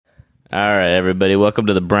All right, everybody, welcome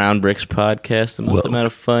to the Brown Bricks Podcast. The most amount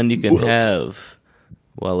of fun you can have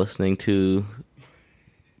while listening to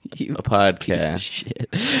a podcast.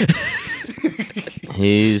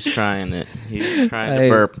 He's trying it. He's trying to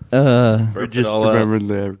burp. I just remembered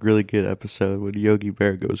the really good episode when Yogi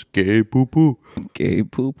Bear goes, gay poo-poo. Gay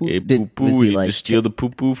poo-poo? Gay poo-poo. You just steal the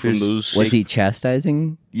poo-poo from those... Was he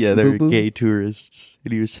chastising? Yeah, they were gay tourists,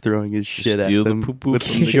 and he was throwing his shit at steal them the poo-poo with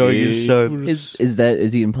from the showing gay his son.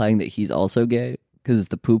 Is he implying that he's also gay? Because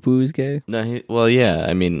the poo-poo is gay? No, well, yeah,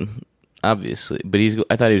 I mean, obviously. But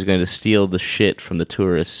I thought he was going to steal the shit from the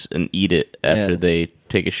tourists and eat it after they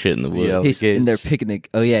take a shit in the woods. Yeah. He's in their picnic.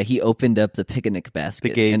 Oh yeah, he opened up the picnic basket.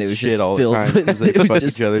 The gays and it was shit just all the filled time with, because they it was fuck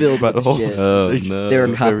just each other's filled with buttholes. shit. Oh, no. They were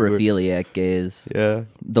Everywhere. coprophiliac gays. Yeah.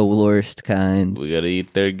 The worst kind. We got to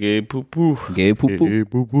eat their gay poo-poo. Gay poo-poo. Gay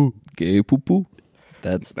poo-poo. Gay poo-poo.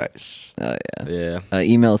 That's... Nice. Oh yeah. Yeah.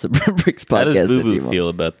 Email us at Bricks How does Podcast. Boo Boo feel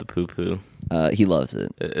about the poo-poo? He loves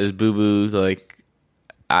it. Is Boo Boo like,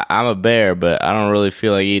 I'm a bear, but I don't really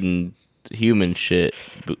feel like eating human shit.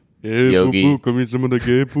 Hey, Yogi. poo-poo, come eat some of the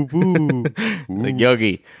gay poo-poo. Like,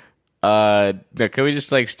 Yogi, now, can we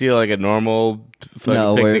just like steal like a normal fucking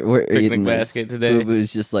No, picnic, we're picnic eating basket this. today? Boo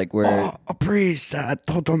Boo's just like we're... A priest, I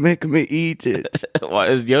thought don't make me eat it. Why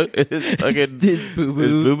is fucking This Boo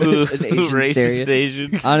Boo an an Asian racist stereo-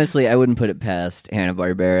 Asian? Honestly, I wouldn't put it past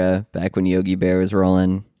Hanna-Barbera back when Yogi Bear was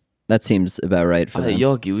rolling. That seems about right for them.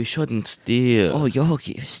 Yogi, we shouldn't steal. Oh,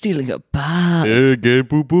 Yogi, you're stealing a bar. Hey, gay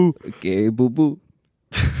poo-poo. Gay Boo Boo.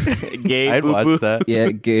 Gay I'd Boo Boo. watch that.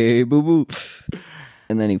 Yeah, gay Boo Boo.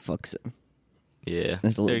 And then he fucks him. Yeah,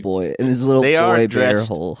 There's a little They're- boy. And his little they are boy bear dressed-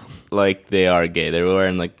 hole. like they are gay. They're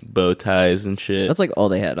wearing like bow ties and shit. That's like all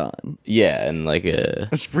they had on. Yeah, and like a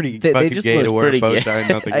That's pretty They fucking just gay look to wear pretty a bow gay. tie and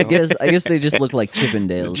nothing I else. guess they just look like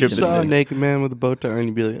Chippendales. You Chippendales. saw a naked man with a bow tie and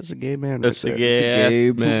you'd be like, that's a gay man. that's right a there. gay, Gay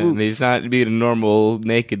ass man. Boo Boo. He's not being a normal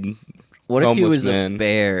naked. What if he homeless was man. a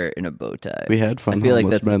bear in a bow tie? We had fun I feel like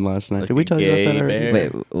homeless that's men last night. like Did we a tell you about that gay already?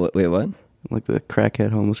 bear. Wait, what? Like the crackhead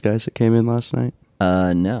homeless guys that came in last night.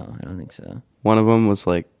 No, I don't think so. One of them was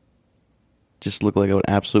like, just looked like an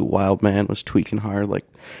absolute wild man, was tweaking hard, like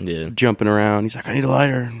Yeah. jumping around. He's like, I need a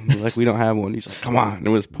lighter. And we're like, we don't have one. He's like, come on.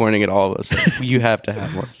 And was pointing at all of us. Like, you have to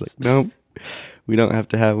have one. It's like, nope, we don't have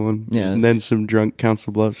to have one. Yeah. And then some drunk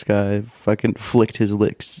Council Bluffs guy fucking flicked his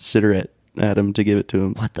cigarette at him to give it to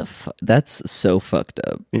him. What the fuck? That's so fucked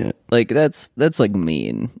up. Yeah. Like that's like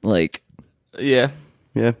mean. Like Yeah.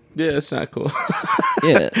 Yeah. Yeah, it's not cool.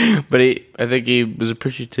 yeah, But I think he was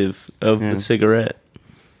appreciative of Yeah. the cigarette.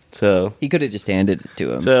 So he could have just handed it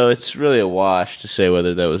to him. so it's really a wash to say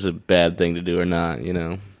whether that was a bad thing to do or not, you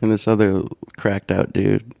know. And this other cracked out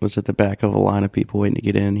dude was at the back of a line of people waiting to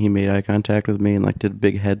get in. He made eye contact with me and like did a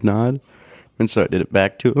big head nod. And so I did it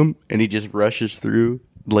back to him and he just rushes through,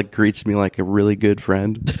 like greets me like a really good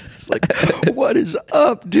friend. It's like, what is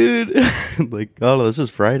up, dude? Like, oh, this is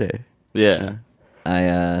Friday. Yeah.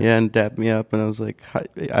 Yeah, and dapped me up and I was like, hi,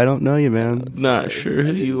 I don't know you, man. Not sure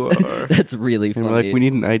who you are. That's really And funny. we're like, we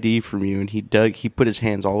need an ID from you. And he put his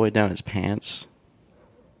hands all the way down his pants.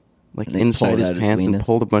 Like And they inside pulled his out his pants and weenus?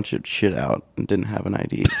 pulled a bunch of shit out and didn't have an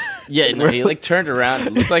ID. Yeah, no, he like turned around.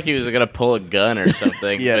 It looked like he was gonna pull a gun or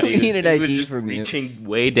something. Yeah. but he We need an he was ID just from you. reaching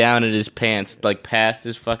way down in his pants, like past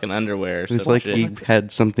his fucking underwear. Or It was some like shit. he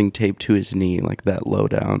had something taped to his knee, like that low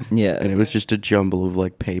down. Yeah. And it was just a jumble of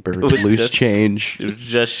like paper, was loose just- change, It was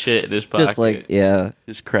just shit in his pocket. just like yeah,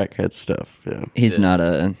 just crackhead stuff. Yeah. he's Yeah. not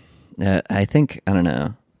a. I think I don't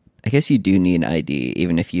know. I guess you do need an ID,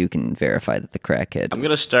 even if you can verify that the crackhead. I'm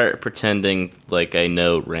gonna start pretending like I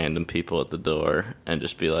know random people at the door and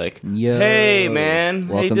just be like, Yo, "Hey, man, how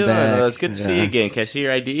you welcome doing? back." It's good to see you Yeah. again. Can I see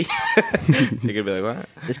your ID?" You're gonna be like, "What?"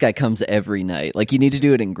 This guy comes every night. Like you need to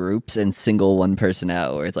do it in groups and single one person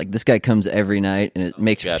out. Where it's like this guy comes every night, and it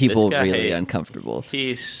makes God, people this guy- really uncomfortable.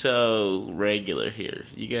 He's so regular here.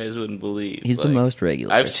 You guys wouldn't believe. He's the Like, most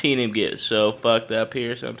regular. I've seen him get so fucked up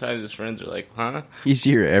here. Sometimes his friends are like, "Huh?" He's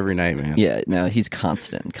here every night, man. Yeah, no, he's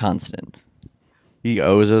constant. He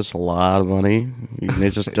owes us a lot of money. It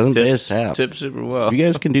just doesn't pay us half. Tips super well. You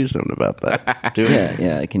guys can do something about that. Do it.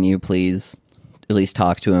 Yeah. Can you please at least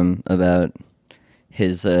talk to him about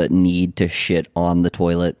his need to shit on the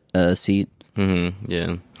toilet seat?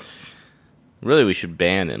 Yeah. Really, we should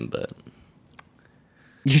ban him, but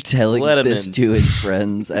You're telling Let him this in. to his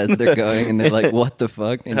friends as they're going, and they're like, "What the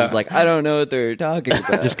fuck?" And he's like, "I don't know what they're talking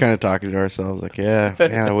about." Just kind of talking to ourselves, like, yeah,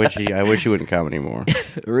 man, I wish you wouldn't come anymore.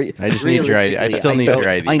 I just need your ID. I Realistically, still need know- your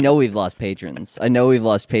ID. I know we've lost patrons. I know we've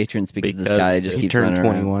lost patrons because this Because guy just he He keeps turned running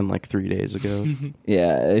around. 21 like 3 days ago.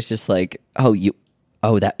 Yeah, it's just like,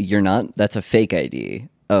 that you're not. That's a fake ID.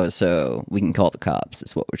 Oh, so we can call the cops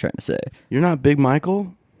is what we're trying to say. You're not Big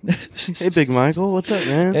Michael? Hey, Big Michael, what's up,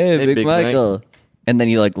 man? Hey, Big Big Michael. And then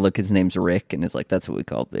you like look, his name's Rick, and it's like, that's what we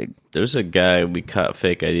call Big. There's a guy we caught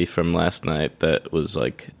fake ID from last night that was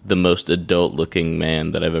like the most adult-looking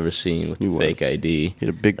man that I've ever seen with He the was. fake ID. He had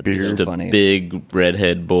a big That's beard. so Just a funny. big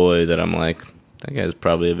redhead boy that I'm like, that guy's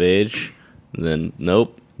probably of age. And then,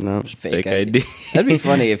 nope. No. Fake ID. That'd be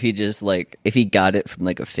funny if he just like, if he got it from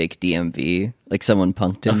like a fake DMV, like someone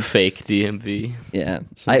punked A him. fake DMV. Yeah.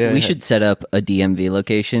 So, yeah, We yeah. should set up a DMV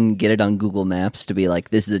location, get it on Google Maps to be like,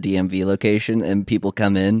 this is a DMV location, and people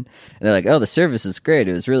come in, and they're like, oh, the service is great.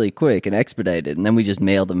 It was really quick and expedited. And then we just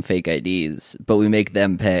mail them fake IDs, but we make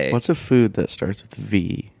them pay. What's a food that starts with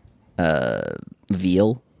V?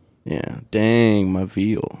 Veal? Yeah. Dang, my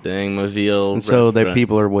veal. Dang, my veal. And so that restaurant.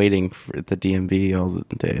 people are waiting for the DMV all the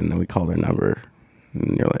day, and then we call their number,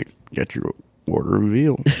 and you're like, get your order of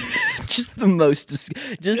veal. Just the most,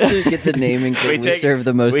 just to get the naming thing, we serve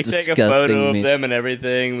the most we disgusting take a photo meat. of them and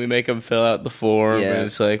everything. We make them fill out the form, Yeah. and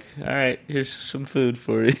it's like, all right, here's some food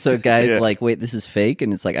for you. So guys Yeah. like, wait, this is fake?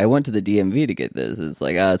 And it's like, I went to the DMV to get this. It's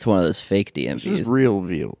like, it's one of those fake This is DMVs. real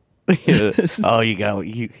veal. Yeah. Oh,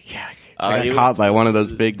 yeah. I got you- caught by one of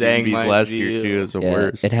those big Dang, DMVs my last year veal. too. It's the Yeah,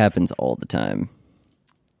 worst. it happens all the time.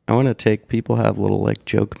 I want to take people have little like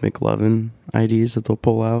joke McLovin IDs that they'll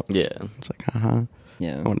pull out. Yeah. It's like, haha.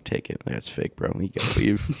 Yeah. I want to take it. Like, that's fake, bro. You gotta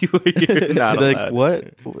leave. You're not They're allowed. like,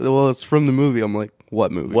 what? Well, it's from the movie. I'm like,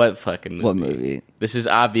 what movie? What fucking movie? What movie? This is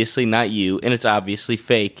obviously not you, and it's obviously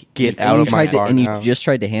fake. Get And out you of my tried to, bar and now. you just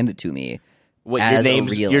tried to hand it to me. What, as your a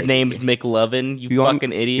name's real your ID. name's McLovin, you want,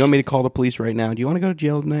 fucking idiot. You want me to call the police right now? Do you want to go to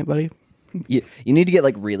jail tonight, buddy? You need to get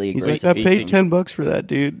like really He's aggressive. like, I paid speaking. $10 for that,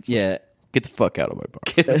 dude. Yeah. Get the fuck out of my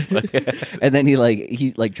bar. And then he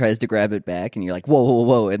tries to grab it back, and you're like, whoa, whoa,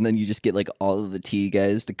 whoa, and then you just get like all of the T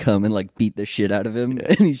guys to come and like beat the shit out of him,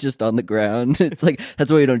 and he's just on the ground. It's like,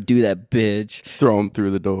 that's why you don't do that, bitch. Throw him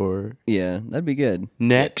through the door. Yeah, that'd be good.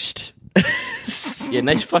 Next. Yeah,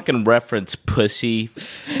 nice fucking reference, pussy.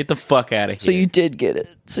 Get the fuck out of here. So you did get it.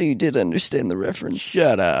 So you did understand the reference.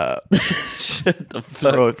 Shut up. shut the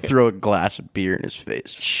fuck. throw a glass of beer in his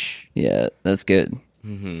face. Shh. Yeah, that's good.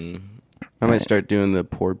 I might start doing the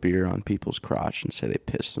pour beer on people's crotch and say they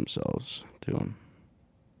pissed themselves to them.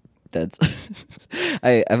 That's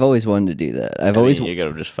I've always wanted to do that. I've I always mean, you're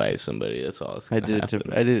gonna just fight somebody. That's all. It's I gonna did it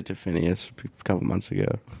happen. to Phineas a couple months ago.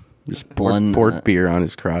 Just One, poured beer on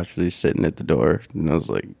his crotch as he's sitting at the door, and I was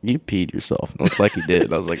like, "You peed yourself." And it looked like he did.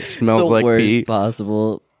 And I was like, "It smells the like worst pee."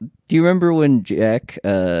 possible. Do you remember when Jack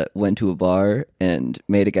went to a bar and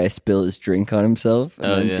made a guy spill his drink on himself? And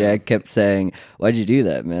Oh, then yeah. Jack kept saying, "Why'd you do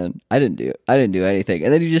that, man? I didn't do anything."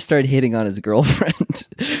 And then he just started hitting on his girlfriend.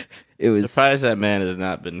 It was Surprised that man has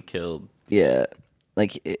not been killed. yeah,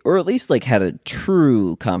 like or at least like had a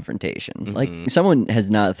true confrontation. Like someone has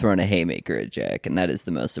not thrown a haymaker at Jack, and that is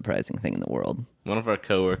the most surprising thing in the world. One of our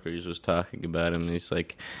coworkers was talking about him, and he's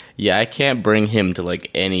like, "Yeah, I can't bring him to like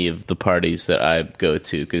any of the parties that I go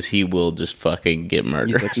to because he will just fucking get He's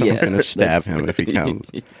murdered." like, someone's Yeah, gonna stab that's- him if he comes.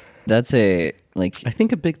 That's a like I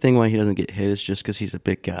think a big thing why he doesn't get hit is just because he's a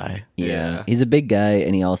big guy. Yeah. He's a big guy,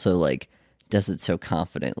 and he also like does it so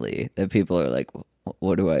confidently that people are like,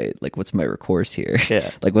 "What do I like? What's my recourse here?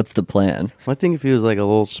 Yeah. Like, what's the plan?" Well, I think if he was like a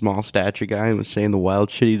little small stature guy and was saying the wild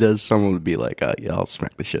shit he does, someone would be like, yeah, I'll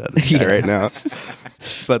smack the shit out of this guy Yeah. right now.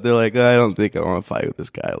 But they're like, I don't think I want to fight with this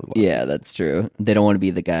guy. Yeah, that's true. They don't want to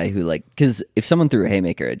be the guy who like because if someone threw a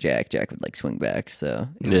haymaker at Jack, Jack would like swing back. So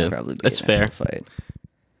it would Yeah, probably be that's an fair. actual fight.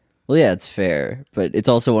 Well, yeah, it's fair, but it's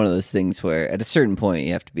also one of those things where at a certain point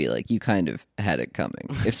you have to be like, you kind of had it coming.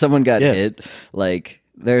 If someone got Yeah. hit, like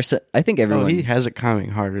I think Oh, everyone, he has it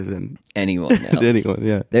coming harder than anyone else, anyone.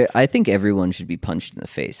 Yeah. I think everyone should be punched in the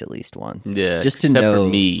face at least once. Yeah, just to except know for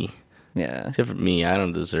me. Yeah. Except for me, I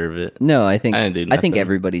don't deserve it. No, I think I didn't do I think nothing.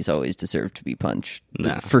 everybody's always deserved to be punched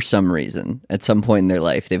Nah. for some reason. At some point in their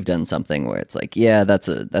life, they've done something where it's like, yeah, that's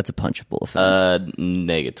a punchable offense.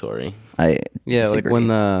 Negatory. I Yeah, disagree. like when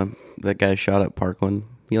that guy shot at Parkland.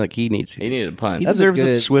 He needs He needed a punch. he That's a deserves a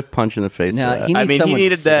good- swift punch in the face. Nah, for that. he I needs mean, he someone to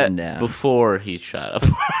needed sit him that down. before he shot up.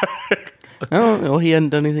 I don't know. He hadn't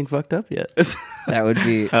done anything fucked up yet. that would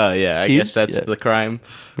be Oh yeah, I He's- guess that's yeah. the crime.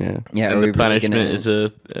 Yeah. yeah. are And we the really punishment gonna- is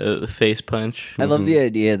a face punch. I love the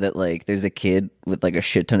idea that like there's a kid with like a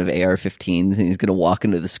shit ton of AR-15s and he's gonna walk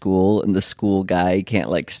into the school and the school guy can't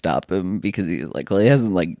like stop him because he's like, well, he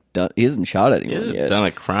hasn't shot He anyone hasn't yet. done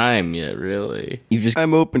a crime yet, really. You just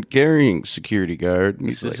I'm open carrying, security guard. And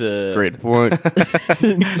he's This like, is a- great point.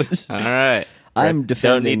 All right. I'm Don't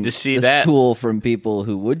defending need to see the that. school from people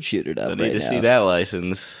who would shoot it up Don't right need to now. see that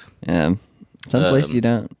license. Yeah, someplace Um, you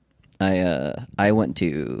don't. I went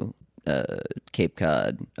to Cape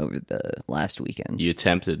Cod over the last weekend. You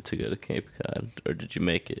attempted to go to Cape Cod, or did you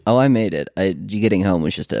make it? Oh, I made it. Getting home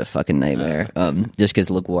was just a fucking nightmare. Just because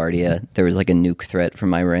LaGuardia, there was like a nuke threat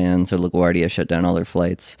from Iran, so LaGuardia shut down all their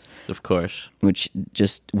flights, Of course. which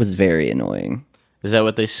just was very annoying. Is that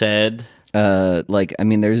what they said? I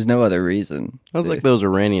mean, there's no other reason. I was like, those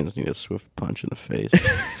Iranians need a swift punch in the face.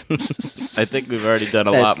 I think we've already done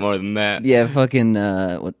a lot more than that. Yeah, fucking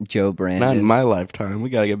Joe Not in Brandon. my lifetime. We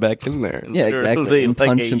got to get back in there. Yeah, exactly. And Like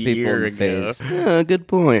punch a some people year in the ago. face. Yeah, good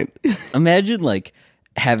point. Imagine like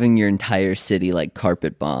having your entire city like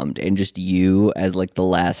carpet bombed and just you as like the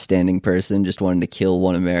last standing person just wanting to kill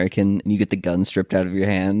one American, and you get the gun stripped out of your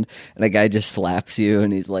hand and a guy just slaps you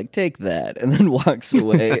and he's like, take that, and then walks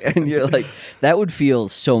away. And you're like, that would feel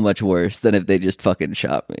so much worse than if they just fucking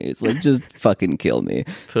shot me. It's like, just fucking kill me.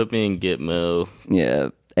 Put me in Gitmo. Yeah,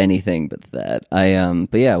 anything but that.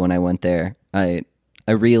 But yeah, when I went there, I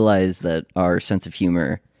realized that our sense of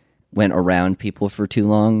humor went around people for too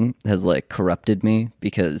long has like corrupted me,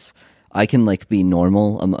 because I can like be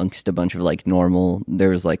normal amongst a bunch of like normal. There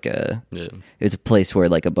was like it was a place where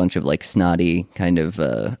like a bunch of like snotty kind of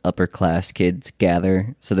upper class kids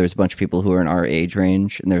gather. So there's a bunch of people who are in our age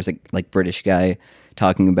range, and there's a like British guy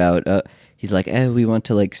talking about he's like, oh, we went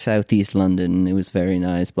to like Southeast London, it was very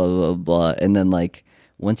nice, blah blah blah blah. And then like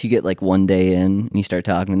once you get like one day in and you start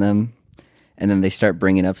talking to them, and then they start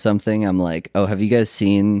bringing up something, I'm like, oh, have you guys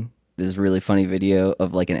seen this really funny video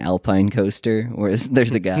of like an Alpine coaster where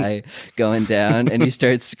there's a guy going down and he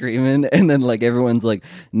starts screaming, and then like everyone's like,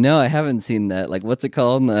 no, I haven't seen that, like what's it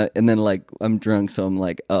called? And then like I'm drunk, so I'm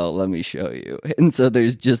like, oh, let me show you. And so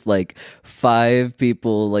there's just like 5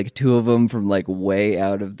 people, like 2 of them from like way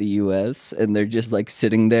out of the US, and they're just like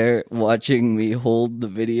sitting there watching me hold the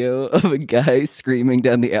video of a guy screaming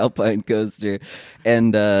down the Alpine coaster.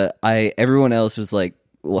 And everyone else was like,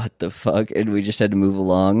 what the fuck? And we just had to move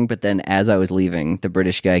along. But then as I was leaving, the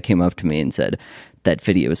British guy came up to me and said, that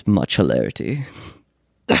video is much hilarity.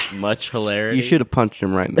 Much hilarity. You should have punched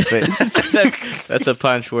him right in the face. That's a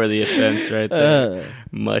punch worthy offense right there.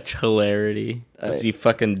 Much hilarity. Was he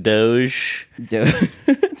fucking Doge?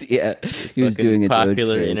 Yeah, he was Fucking doing a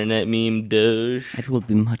popular Doge phrase. internet meme Doge. It will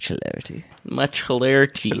be much hilarity. Much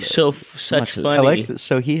hilarity. Such Much funny. I like this.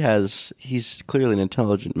 So he's clearly an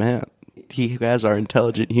intelligent man. He has our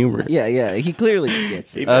intelligent humor. Yeah, he clearly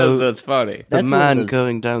gets He it. knows what's funny. That's the one of man those-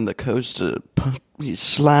 going down the coaster, he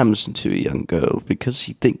slams into a young girl because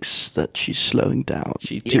he thinks that she's slowing down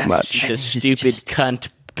too much. She's a She's stupid just- cunt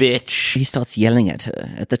bitch. He starts yelling at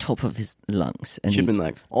her at the top of his lungs. And She'd been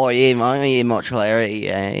like, "Oh yeah, much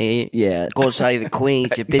hilarity, yeah, God save the Queen,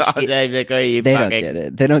 it's a biscuit." they don't get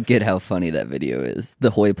it. They don't get how funny that video is.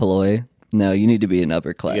 The hoi polloi. No, you need to be an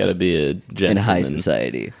upper class. You gotta be a in gentleman. high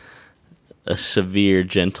society. A severe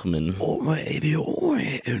gentleman. Oh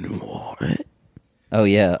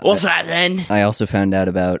yeah. What's that then? I also found out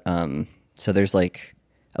about so there's like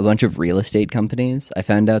a bunch of real estate companies. I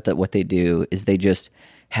found out that what they do is they just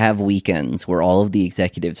have weekends where all of the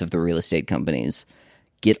executives of the real estate companies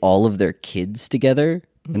get all of their kids together,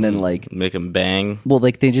 and then like, Make him bang. well,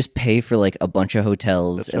 like they just pay for like a bunch of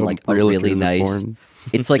hotels That's and how like a realtors really are nice. born.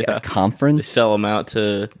 It's like a They conference. sell him out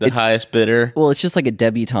to the highest bidder. Well, it's just like a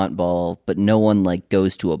debutante ball, but no one like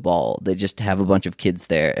goes to a ball. They just have a bunch of kids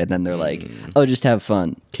there, and then they're like, "Oh, just have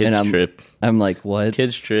fun." Kids and trip. I'm like, "What?"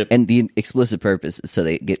 Kids trip. And the explicit purpose is so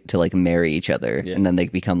they get to like marry each other, Yeah. and then they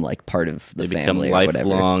become like part of the They become family or whatever.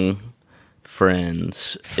 lifelong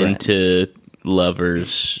friends, into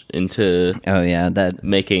lovers, into Oh yeah, that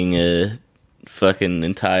making a fucking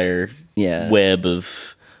entire Yeah. web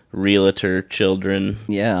of realtor children.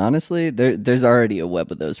 yeah. Honestly, there's already a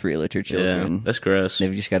web of those realtor Yeah, children. that's gross.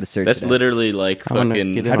 They've just got to search. That's it out. literally like I wanna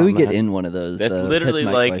fucking. get How do we on get that. in one of those? That's though? literally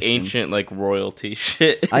my like question. ancient like royalty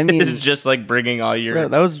shit. I mean- it's just like bringing all your. Yeah,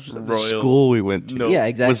 that was the royal- school we went to. No. Yeah,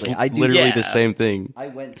 Was exactly. I do. literally Yeah. the same thing. I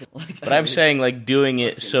went to like. But I'm saying like doing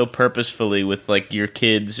it so purposefully with like your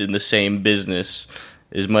kids in the same business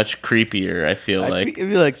is much creepier. I feel like I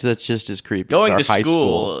feel like that's just as creepy. going as to our high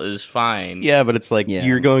school is fine. Yeah, but it's like Yeah.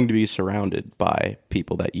 you're going to be surrounded by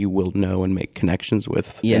people that you will know and make connections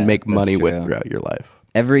with Yeah, and make that's money with true. throughout your life.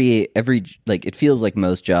 every like it feels like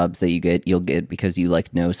most jobs that you'll get because you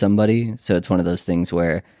like know somebody. So it's one of those things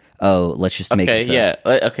where, oh, let's just make Okay, it yeah.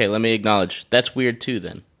 Okay, let me acknowledge that's weird too.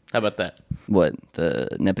 Then how about that? what, the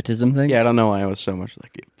nepotism thing? Yeah, I don't know why I was so much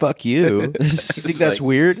like, fuck you. You think that's Like-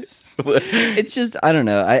 weird? It's just I don't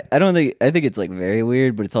know. I don't think I think it's like very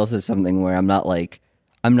weird, but it's also something where I'm not like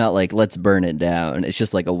let's burn it down. It's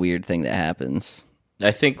just like a weird thing that happens.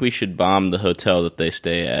 I think we should bomb the hotel that they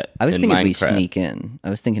stay at. I was in thinking we Minecraft. sneak in. I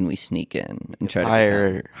was thinking we sneak in and try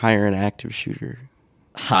to Hire an active shooter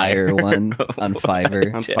hire one on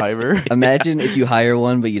Fiverr. on Fiverr. Imagine if you hire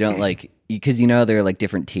one, but you don't like, because you know there are like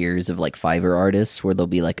different tiers of like Fiverr artists where they'll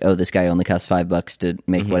be like, oh, this guy only costs $5 to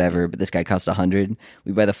make whatever, but this guy costs $100.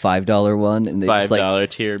 We buy the $5 one, and they just $5 like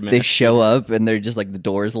tier. Man. they show up and they're just like the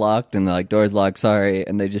door's locked, and they're like door's locked, sorry,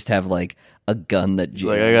 and they just have like a gun that jams.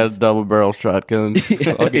 Like, I got a double barrel shotgun.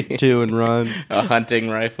 I'll get 2 and run. a hunting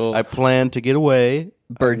rifle. I plan to get away.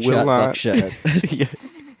 birdshot, buckshot. Yeah.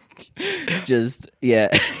 Just yeah,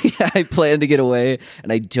 I plan to get away,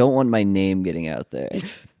 and I don't want my name getting out there.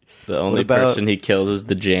 The only about- person he kills is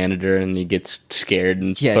the janitor, and he gets scared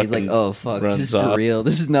and Yeah, he's like, fucking oh fuck, runs this is off. for real.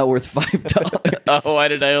 This is not worth $5. Oh, why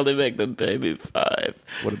did I only make them pay me $5?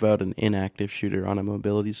 What about an inactive shooter on a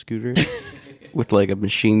mobility scooter with like a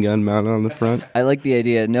machine gun mounted on the front? I like the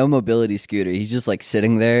idea. No mobility scooter. He's just like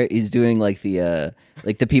sitting there. He's doing like the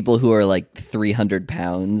people who are like 300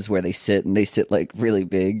 pounds, where they sit like really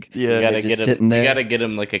big. Yeah. You gotta they're just get him. sitting there. You gotta get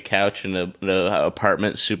him like a couch in an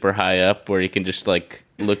apartment super high up, where he can just like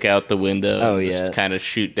look out the window. Oh, and yeah. just kind of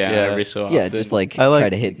shoot down Yeah. every so often. Yeah, just like I like try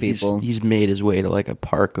to hit people. He's made his way to like a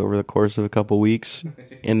park over the course of a couple weeks,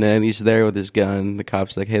 and then he's there with his gun. The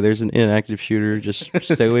cop's like, "Hey, there's an inactive shooter. Just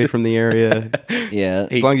stay away from the area. Yeah.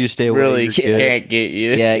 As long as you stay away, really you're good." can't get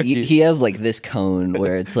you. Yeah, he has like this cone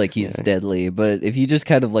where it's like he's deadly, but if you just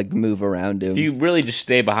kind of like move around him, If you really just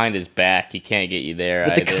stay behind his back, he can't get you there.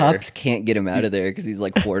 but the either. cops can't get him out of there because he's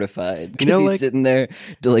like fortified. 'Cause You know, he's like- sitting there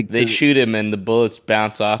to like They shoot him, and the bullets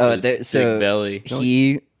bounce off his there- so big belly.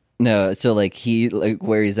 he like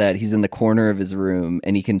where he's at, he's in the corner of his room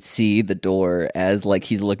and he can see the door as like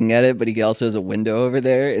he's looking at it, but he also has a window over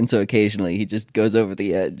there, and so occasionally he just goes over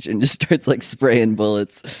the edge and just starts like spraying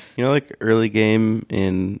bullets. You know, like early game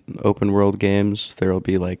in open world games, there will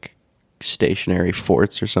be like stationary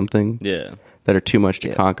forts or something Yeah. that are too much to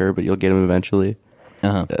Yeah. conquer, but you'll get them eventually.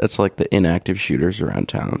 Uh-huh. That's like the inactive shooters around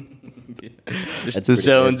town. Just That's the pretty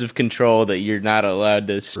zones of control that you're not allowed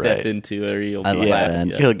to step Right. into, or you'll I be like laughed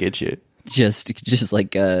that. at. He'll get you. Just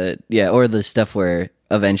like or the stuff where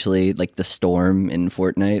eventually like the storm in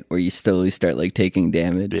Fortnite where you slowly start like taking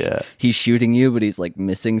damage. Yeah. He's shooting you, but he's like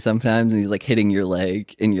missing sometimes, and he's like hitting your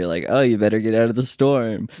leg, and you're like, oh, you better get out of the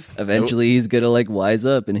storm. Eventually he's gonna like wise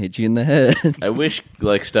up and hit you in the head. I wish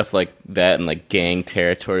like stuff like that and like gang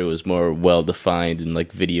territory was more well defined in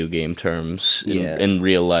like video game terms in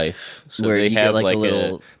real life. So Where they you get, have like, a like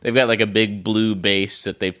little- they've got like a big blue base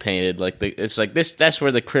that they've painted. Like it's like this. That's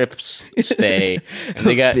where the Crips stay. And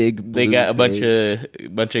they got big they blue got a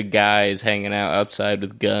bunch of guys hanging out outside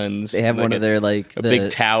with guns. They have Like one of their like a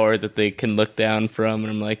big tower that they can look down from, and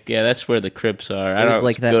I'm like, yeah, that's where the Crips are. I it don't was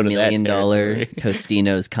like that go to $1 million territory.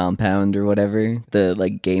 Tostino's compound or whatever, the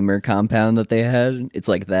like gamer compound that they had. It's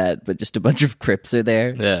like that, but just a bunch of Crips are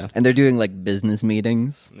there. Yeah. And they're doing like business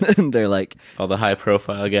meetings. And they're like, All the high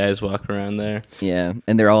profile guys walk around there. yeah,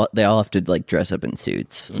 and they all have to like dress up in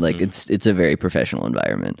suits. Like it's a very professional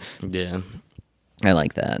environment. Yeah. I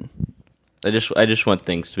like that. I just want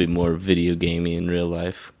things to be more video gamey in real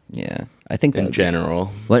life Yeah, I think that in would be- general.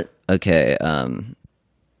 What? Okay.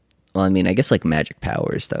 Well, I mean, I guess like magic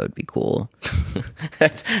powers, that would be cool.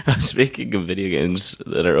 Speaking of video games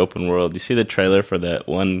that are open world, you see the trailer for that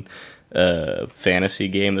one fantasy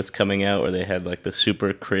game that's coming out where they had like the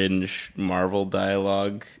super cringe Marvel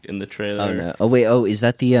dialogue in the trailer? Oh no! Oh wait! Oh, is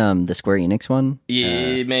that the Square Enix one?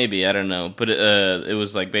 Yeah, maybe, I don't know, but it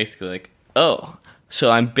was like basically like, oh,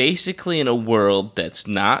 so I'm basically in a world that's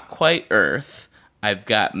not quite Earth. I've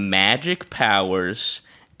got magic powers,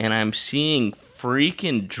 and I'm seeing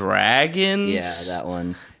freaking dragons. Yeah, that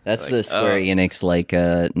one. That's Like, the Square Enix like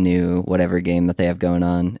new whatever game that they have going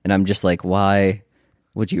on, and I'm just like, why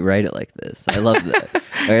would you write it like this? I love that.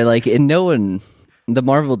 Or like, and no one. The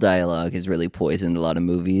Marvel dialogue has really poisoned a lot of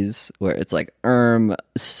movies where it's like,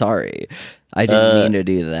 sorry, I didn't mean to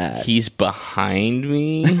do that. He's behind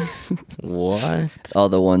me. What? All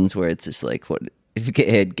the ones where it's just like, what if it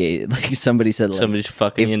had gay? Like somebody said, like, Somebody's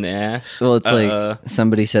fucking you in the ass. well, it's like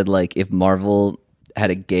somebody said, like if Marvel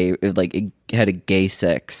had a gay, if, like it had a gay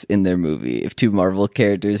sex in their movie. If two Marvel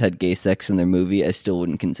characters had gay sex in their movie, I still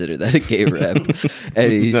wouldn't consider that a gay rep.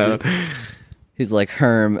 And he's like,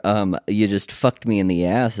 Herm, you just fucked me in the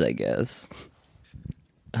ass, I guess.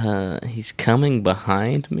 He's coming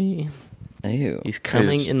behind me. Ew. He's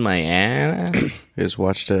coming in my ass. I just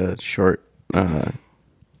watched a short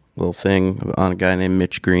little thing on a guy named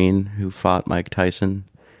Mitch Green who fought Mike Tyson.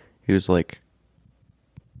 He was like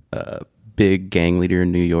a big gang leader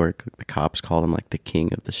in New York. The cops called him like the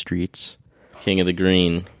king of the streets. King of the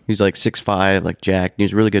Green. He's like 6'5", like jacked. He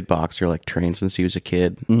was a really good boxer, like trained since he was a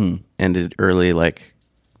kid. Mm-hmm. And did early like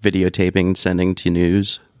videotaping and sending to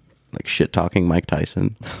news, like shit talking Mike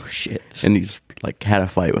Tyson. Oh shit. And he's like had a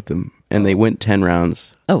fight with him, and they went 10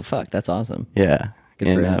 rounds. Oh fuck, that's awesome. Yeah.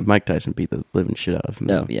 Good for And him. Mike Tyson beat the living shit out of him.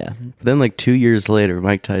 Oh yeah. But then like 2 years later,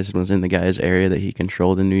 Mike Tyson was in the guy's area that he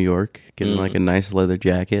controlled in New York, getting like a nice leather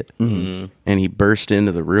jacket. And he burst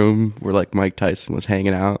into the room where like Mike Tyson was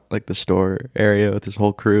hanging out, like the store area with his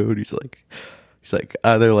whole crew. And he's like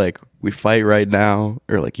either like we fight right now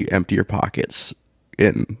or like you empty your pockets.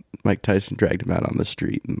 And Mike Tyson dragged him out on the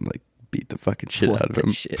street and like beat the fucking shit What out of the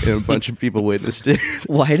him. shit? And a bunch of people witnessed it.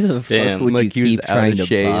 Why the fuck Damn. would Like, you he was keep out of trying to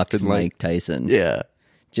shape box and, like- Mike Tyson? Yeah.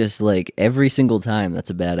 Just like every single time, that's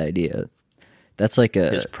a bad idea. That's like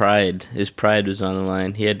a. His pride was on the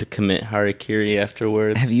line. He had to commit harakiri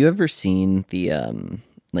afterwards. Have you ever seen the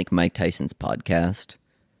like Mike Tyson's podcast?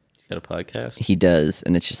 He's got a podcast. He does,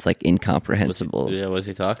 and it's just like incomprehensible. What's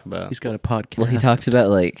he talk about? He's got a podcast. Well, he talks about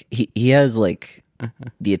like he has like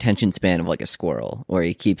the attention span of like a squirrel, where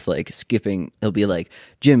he keeps like skipping. He'll be like,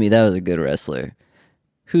 "Jimmy, that was a good wrestler.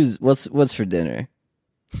 What's for dinner?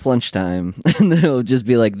 It's lunchtime." And then it'll just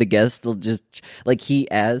be like the guest will just like he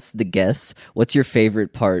asks the guests, "What's your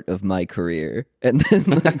favorite part of my career?" And then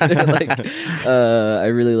like, they're like, "I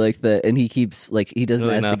really like that." And he keeps like he doesn't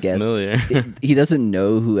Really ask the not guest. familiar. He doesn't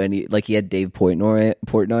know who any like he had Dave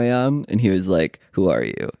Portnoy on, and he was like, "Who are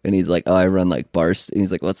you?" And he's like, "Oh, I run like Barst." And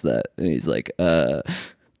he's like, "What's that?" And he's like,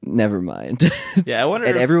 never mind." Yeah, I wonder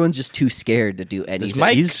And if everyone's just too scared to do anything. does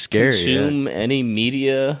Mike He's scary, consume any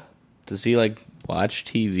media? Does he like watch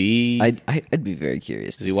TV? I'd be very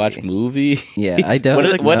curious. Does he watch movies? Yeah, I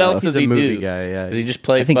don't. What know. else does He's a he movie do? guy, yeah. Does he just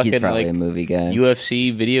play I think fucking he's probably like a movie guy.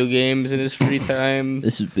 UFC video games in his free time?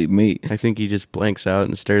 This would be me. I think he just blanks out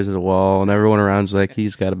and stares at a wall, and everyone around's like,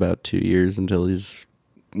 he's got about 2 years until he's.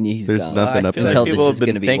 He's There's gone. nothing I up feel there. Until like this people is have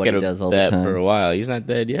been gonna be what thinking he of does all the that time. for a while. He's not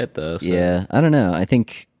dead yet, though. So. Yeah, I don't know. I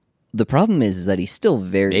think the problem is that he's still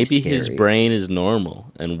very. Maybe scary. his brain is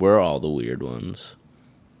normal, and we're all the weird ones.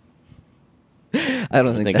 I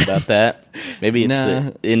don't Think think about that. Maybe it's Nah.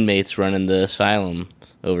 the inmates running the asylum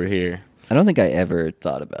over here. I don't think I ever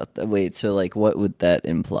thought about that. Wait, so like, what would that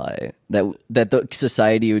imply? That the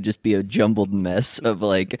society would just be a jumbled mess of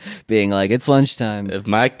like being like it's lunchtime. If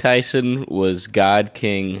Mike Tyson was God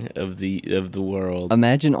King of the world,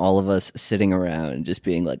 Imagine all of us sitting around and just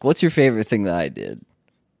being like, "What's your favorite thing that I did?"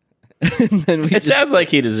 And then we it just, sounds like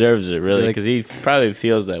he deserves it, really, Like- because he probably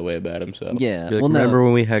feels that way about himself. yeah. Like, Well, no, remember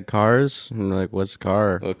when we had cars? And we're like, what's a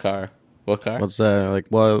car? What car? What car? What's that? Like,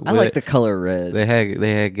 well, I like the color red. They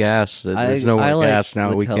had gas. There's no I more like gas now.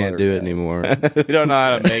 the We color can't do it red. anymore. We don't know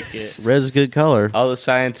how to make it. Red's a good color. All the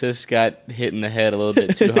scientists got hit in the head a little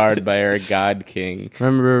bit too hard by our God King.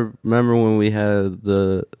 Remember when we had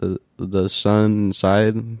the sun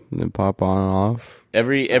inside and pop on and off?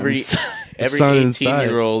 Every Sun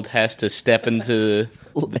 18-year-old has to step into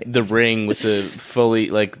the ring with the fully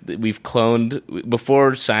we've cloned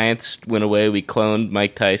before science went away. We cloned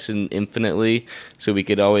Mike Tyson infinitely, so we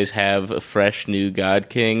could always have a fresh new God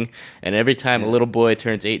King. And every time a little boy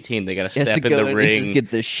turns 18, they got He to has to step in go the in and ring. just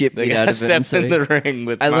get the shit They beat got out to of him. step in the ring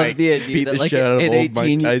with I Mike. love the idea Beat that the like shit out of an old Mike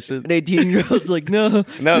 18 Tyson. an 18-year-old's like, no.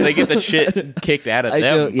 No, they get the shit kicked out of I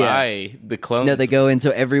them don't- yeah. by the clones. No, they go in so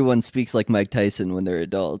everyone speaks like Mike Tyson when they're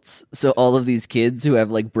adults. So all of these kids who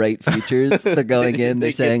have like bright futures, they're going in, They they're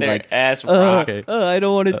get saying their like, ass "Oh, rocked. I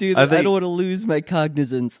don't want to do I that. I think- don't want to lose my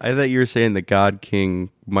cognizance." I thought you were saying the God King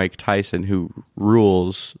Mike Tyson who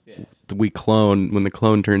rules. We clone when the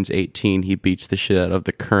clone turns 18, he beats the shit out of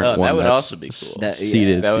the current Oh, that one. would that's also be cool.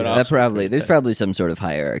 Seated. That would That also probably be there's tight. probably some sort of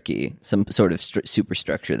hierarchy, some sort of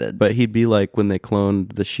superstructure that. But he'd be like when they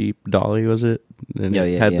cloned the sheep, Dolly, was it? And Oh,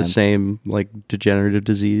 it yeah, had yeah. the same like degenerative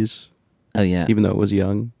disease, Oh yeah, even though it was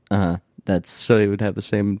young. That's So he would have the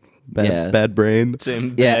same Yeah. bad brain.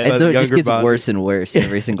 Same yeah. bad- And so it just younger gets body. worse and worse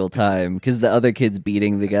every single time because the other kid's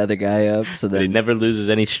beating the other guy up. So But he then never loses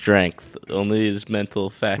any strength, only his mental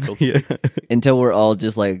faculty. Yeah. until we're all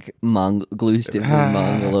just like glued in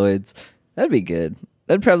mongoloids, that'd be good.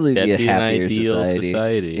 That'd probably That'd be be a an happier ideal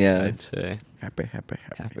society. Yeah. I'd say. Happy.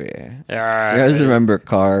 Happier. You I guys remember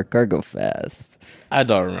car go fast.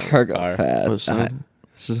 don't remember. Car go car. fast.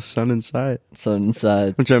 This is the sun inside. So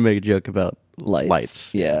inside I'm trying to make a joke about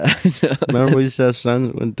lights. Yeah. Remember we said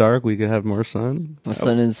sun went dark, we could have more sun?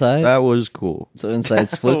 Sun inside. That was cool. So inside It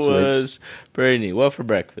split switch. was pretty neat. What for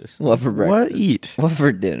breakfast? What for breakfast? What eat? What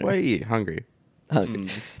for dinner? Why eat? Hungry. Hungry.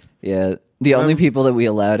 Yeah. The only people that we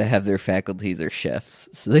allow to have their faculties are chefs,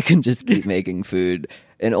 so they can just keep making food,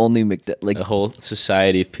 and only A whole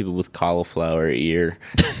society of people with cauliflower ear.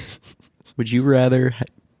 Would you rather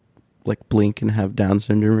like blink and have Down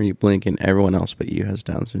syndrome, or you blink and everyone else but you has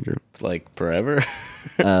Down syndrome? Like forever?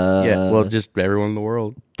 Yeah, well, just everyone in the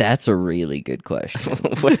world. That's a really good question.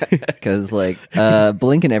 Because, like,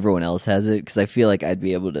 Blink and everyone else has it, because I feel like I'd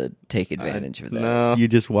be able to take advantage of that. No. You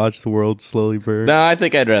just watch the world slowly burn. No, I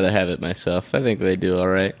think I'd rather have it myself. I think they do all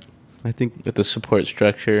right I think with the support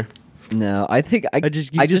structure. No, I think I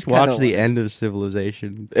just watch kinda the end of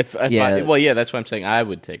Civilization. Yeah. That's why I'm saying I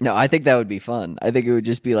would take. No, I think that would be fun. I think it would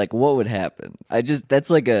just be like, what would happen? That's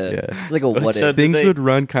like a Yeah. like a what So if. Things they- would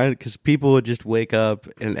run kind of because people would just wake up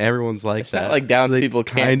and everyone's like It's that. not like Down So they people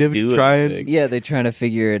can't kind of do try anything. Yeah, they're trying to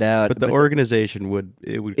figure it out. but the organization would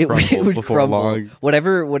crumble it would before crumble. long.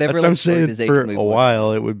 Whatever That's what like, I'm saying. organization For we a want.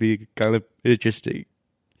 while, it would be kind of interesting.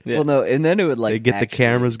 Yeah. Well, no, and then it would like They get the actually-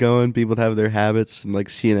 cameras going. People would have their habits, and like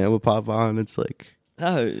CNN would pop on. It's like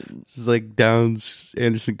Oh, this is like Downs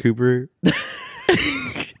Anderson Cooper.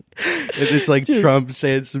 It's like Trump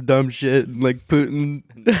saying some dumb shit, and like Putin.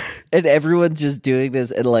 and everyone's just doing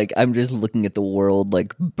this, and like I'm just looking at the world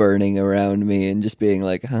like burning around me, and just being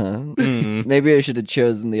like, huh? Mm-hmm. Maybe I should have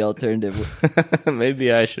chosen the alternative.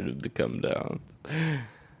 Maybe I should have become Down.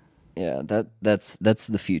 Yeah, that's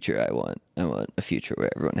the future I want. I want a future where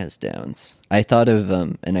everyone has Downs. I thought of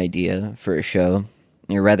an idea for a show,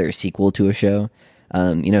 or rather a sequel to a show.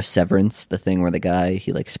 You know, Severance, the thing where the guy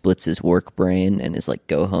he like splits his work brain and his like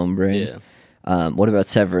go home brain. Yeah. What about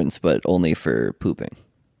Severance, but only for pooping?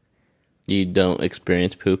 You don't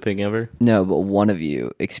experience pooping ever? No, but one of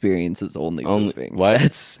you experiences only pooping. what?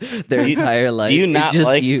 That's their entire life. Do you It's not just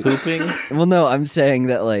like you. pooping? Well, no, I'm saying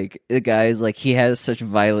that like the guy's like he has such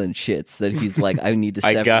violent shits that he's like I need to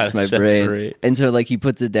I separate gotta my brain, separate. and so like he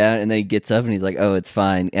puts it down and then he gets up and he's like, oh, it's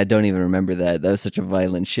fine. I don't even remember that. That was such a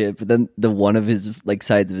violent shit. But then the one of his like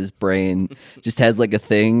sides of his brain just has like a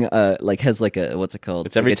thing, like has like a what's it called?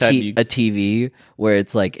 It's every Like time you- a TV where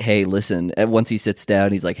it's like, hey, listen. And once he sits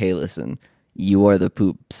down, he's like, hey, listen. You are the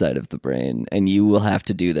poop side of the brain, and you will have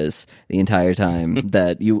to do this the entire time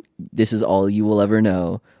that this is all you will ever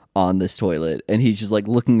know on this toilet. And he's just like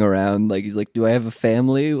looking around, like he's like, do I have a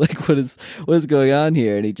family? Like what is going on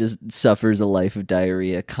here? And he just suffers a life of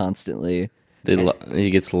diarrhea constantly.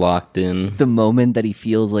 He gets locked in. The moment that he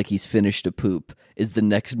feels like he's finished a poop is the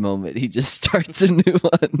next moment he just starts a new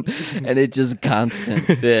one, and it's just constant.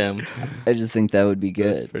 Damn. I just think that would be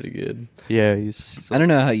That's good. pretty good. Yeah, I don't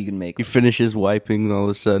know how you can make he finishes wiping, and all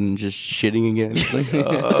of a sudden just shitting again. He's like,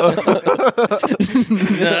 oh.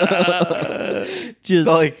 just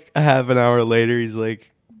Like a half an hour later, he's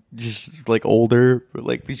like, just like older, but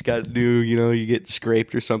like he's got new, you get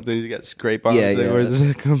scraped or something. He's got scrape on Yeah, his thing. yeah. Where does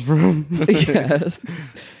that come from? yeah.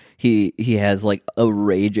 He has like a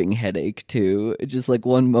raging headache too. Just like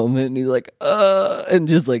one moment and he's like, and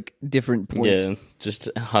just like different points. Yeah, just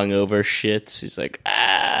hungover shits. He's like,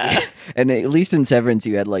 ah. And at least in Severance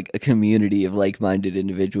you had like a community of like-minded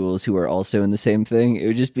individuals who are also in the same thing. It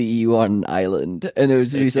would just be you on an island and it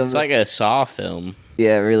would be something. It's like a Saw film.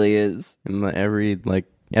 Yeah, it really is. And like,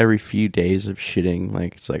 every few days of shitting,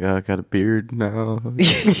 like it's like, oh, I got a beard now.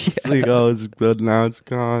 It's like, oh, it's good now, it's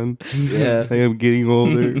gone. Yeah. Like, I'm getting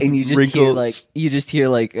older. And you just Wrinkles. hear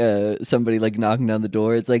like somebody like knocking on the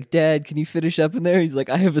door. It's like, Dad, can you finish up in there? He's like,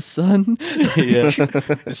 I have a son. Yeah,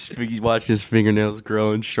 you watch his fingernails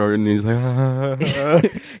grow and shorten. And he's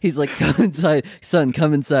like, He's like, come inside, son,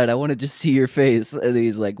 come inside. I want to just see your face. And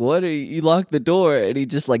he's like, what? You locked the door. And he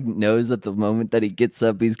just like knows that the moment that he gets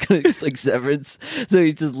up, he's gonna like Severance. So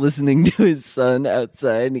he's just listening to his son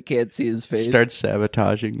outside and he can't see his face. starts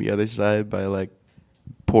sabotaging the other side by like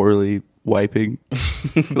poorly wiping,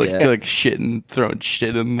 like Yeah. like shitting, throwing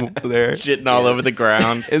shit in there, Shitting all over the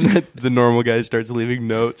ground. and then the normal guy starts leaving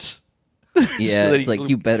notes. Yeah, that it's he- like,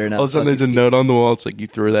 you better not. All of a sudden, there's a fucking- note on the wall. It's like, you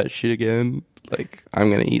throw that shit again, like I'm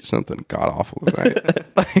gonna eat something god awful tonight.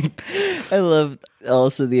 Like, I love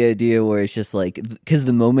also the idea where it's just like, because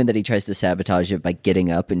the moment that he tries to sabotage it by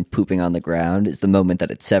getting up and pooping on the ground is the moment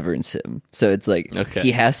that it severs him. So it's like, Okay.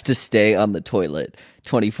 he has to stay on the toilet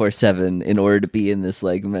 24/7 in order to be in this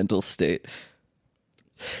like mental state.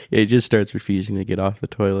 yeah, he just starts refusing to get off the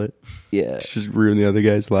toilet. Yeah. It's just ruin the other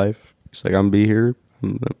guy's life. He's like, I'm gonna be here.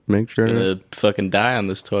 I'm gonna make sure. Gonna fucking die on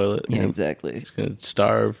this toilet. Yeah, exactly. He's gonna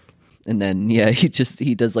starve. And then yeah, he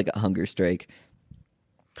does like a hunger strike.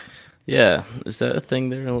 Yeah, is that a thing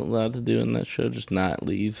they're allowed to do in that show? Just not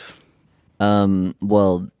leave?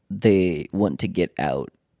 Well, they want to get out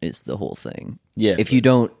is the whole thing. Yeah. If you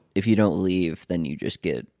don't leave, then you just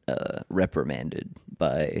get reprimanded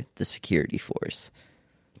by the security force.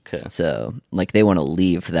 Okay. So, like, they want to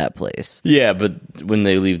leave that place. Yeah, but when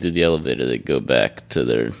they leave to the elevator, they go back to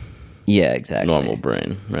their Yeah, exactly. normal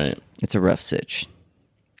brain, right? It's a rough sitch.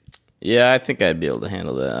 Yeah, I think I'd be able to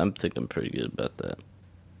handle that. I'm thinking pretty good about that.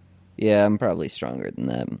 Yeah, I'm probably stronger than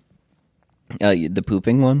that. The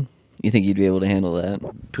pooping one? You think you'd be able to handle that?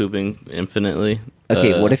 Pooping infinitely.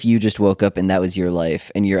 Okay, what if you just woke up and that was your life,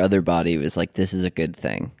 and your other body was like, this is a good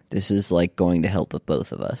thing. This is like going to help with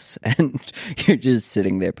both of us. And you're just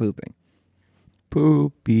sitting there pooping.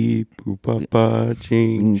 Poopy, poopapa,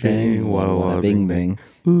 ching, ching, walla, walla, bing, bang.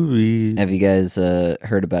 Ooh-wee. Have you guys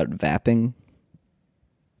heard about vapping?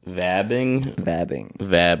 Vabbing?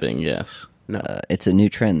 Vabbing, yes. It's a new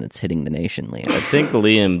trend that's hitting the nation, Liam. I think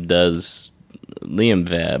Liam vabs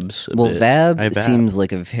a bit. Vab I vab. seems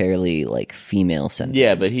like a fairly like female sentence.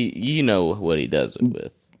 Yeah, but you know what he does it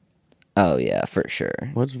with. Oh yeah, for sure.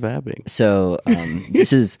 What's vabbing? So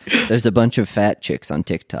there's a bunch of fat chicks on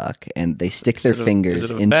TikTok, and they stick their fingers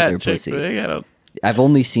Is it a into fat their chick pussy. thing? I don't. I've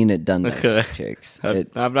only seen it done by Okay. fat chicks.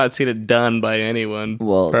 I've not seen it done by anyone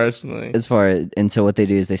personally. And so what they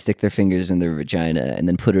do is they stick their fingers in their vagina and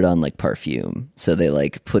then put it on like perfume. So they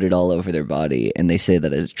like put it all over their body, and they say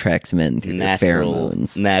that it attracts men through their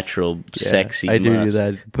pheromones. Natural, sexy. I do musk.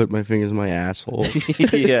 that. Put my fingers in my asshole.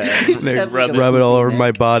 Yeah, They Have rub, like a rub it all over neck.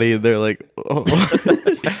 my body, and they're like, oh.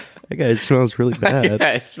 That guy smells really bad.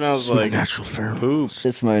 yeah, it smells like natural pheromones. poop.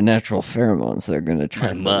 It's my natural pheromones that are going to My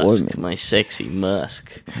attract the musk, women. my sexy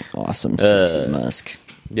musk. Awesome, sexy musk.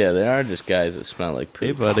 Yeah, there are just guys that smell like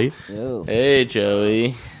Hey, poop. buddy. Yo, Hey,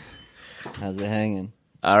 Joey. how's it hanging?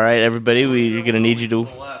 All right, everybody, we're gonna need you to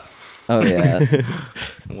Oh yeah,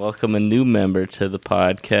 welcome a new member to the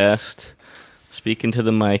podcast. Speaking to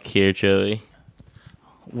the mic here, Joey.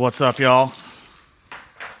 What's up, y'all?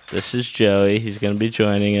 This is Joey. He's going to be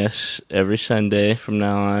joining us every Sunday from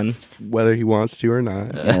now on, Whether he wants to or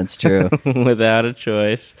not. yeah, it's true. without a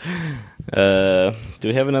choice. Do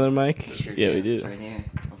we have another mic? Yeah, we do. It's right here.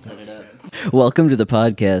 I'll set it up. Welcome to the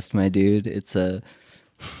podcast, my dude. It's a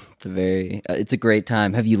great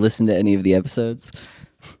time. Have you listened to any of the episodes?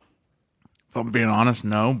 If I'm being honest,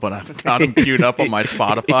 no, but I've got them queued up on my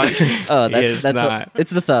Spotify. Oh, is that's not.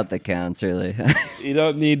 it's the thought that counts, really. You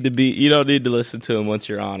don't need to listen to him once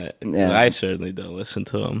you're on it. Yeah. I certainly don't listen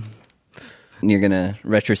to him. You're gonna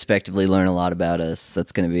retrospectively learn a lot about us.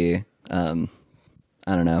 That's gonna be, I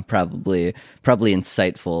don't know, probably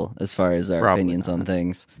insightful as far as our Probably opinions on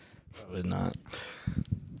things. Probably not.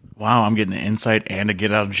 Wow, I'm getting an insight and a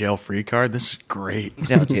get out of jail free card. This is great.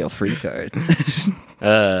 Get out of jail free card.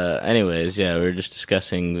 Anyways, yeah, we were just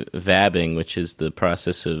discussing vabbing, which is the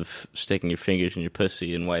process of sticking your fingers in your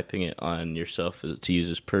pussy and wiping it on yourself to use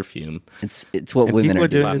as perfume. It's what And women people are are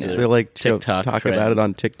doing doing. this. now. They're like TikTok talk trend. about it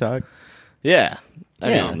on TikTok. Yeah.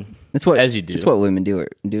 I Yeah, mean, it's what as you do. It's what women are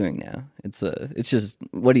doing now. It's just.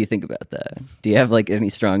 What do you think about that? Do you have like any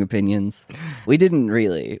strong opinions? We didn't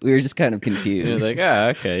really. We were just kind of It was confused. like,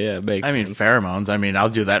 okay, yeah, makes I mean, sense. pheromones. I mean, I'll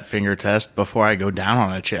do that finger test before I go down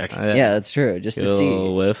on a chick. Yeah, that's true. Just to Get a little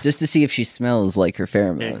see, whiff. just to see if she smells like her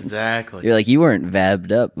pheromones. Exactly. You're like, you weren't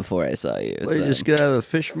vabbed up before I saw you. Well, you so- just get out of the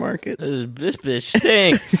fish market. This bitch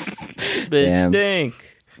stinks. This bitch Damn.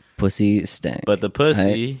 stink. Pussy stank. But the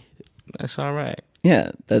pussy, that's all right.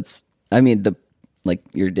 Yeah, that's. I mean,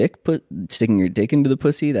 your dick sticking your dick into the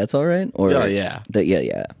pussy. That's all right. Or Oh, yeah.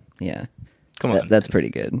 Yeah. Come on. That's pretty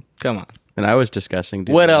good. Come on. And I was discussing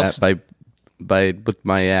doing What else? that by with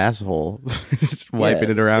my asshole, just wiping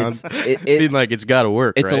Yeah, it around. it- Being like, it's got to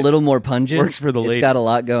work. It's right? a little more pungent. Works for the It's lady. got a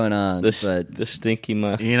lot going on, The but stinky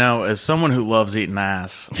musk. You know, as someone who loves eating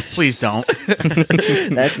ass, please don't.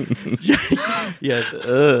 that's Yeah, I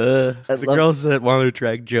the love- girls that want to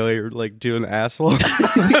attract Joey are like doing asshole.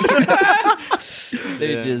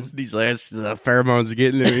 they just These last pheromones are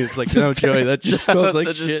getting to me. It's like, no, Joey, that just smells like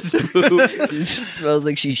That shit. just spooked. it just smells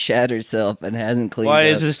like she shat herself and hasn't cleaned Why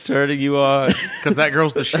up. is this turning you on? Because that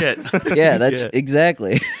girl's the shit. Yeah, that's Yeah.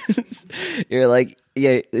 exactly. You're like,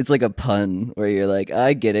 yeah, it's like a pun where you're like,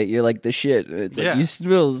 I get it. You're like the shit. It's like Yeah. you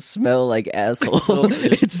still smell like asshole.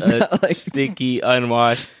 It's a not like stinky,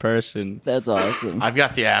 unwashed person. that's awesome. I've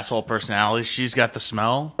got the asshole personality. She's got the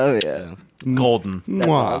smell. Oh yeah, Golden. that's Mwah.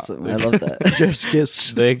 awesome. I love that. Just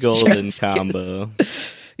kiss. The golden Chef's combo.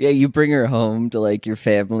 Yeah, you bring her home to like your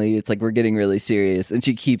family. It's like we're getting really serious, and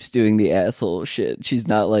she keeps doing the asshole shit. She's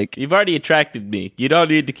not like, You've already attracted me. You don't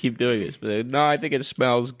need to keep doing this. But no, I think it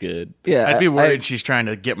smells good. yeah. I'd be I- worried she's trying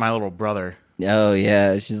to get my little brother. Oh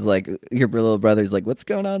yeah, she's like your little brother's like, what's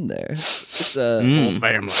going on there? It's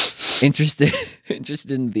Family.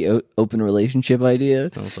 interested in the open relationship idea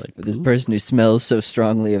I was like, with this person who smells so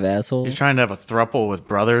strongly of asshole. He's trying to have a throuple with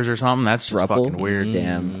brothers or something. That's just Thruple? fucking weird.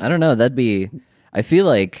 Damn, I don't know. That'd be. I feel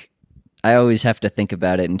like I always have to think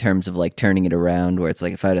about it in terms of like turning it around, where it's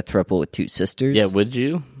like if I had a throuple with two sisters. yeah, would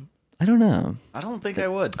you? I don't know. I don't think I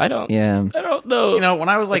would. I don't. Yeah. I don't know. You know, when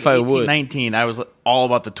I was like If I 18, would. 19, I was all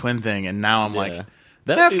about the twin thing, and now I'm like, Yeah.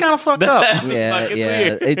 that's kind of fucked up. Yeah, fucking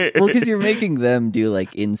yeah. weird. Well, because you're making them do like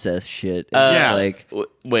incest shit. Yeah. Like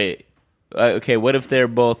Wait. Okay, what if they're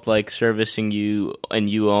both like servicing you and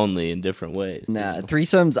you only in different ways? nah,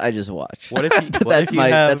 threesomes. I just watch. What if you, what that's if you my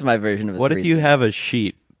have, that's my version of. What if you threesome. have a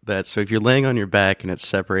sheet that so if you're laying on your back and it's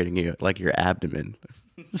separating you like your abdomen,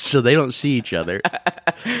 so they don't see each other,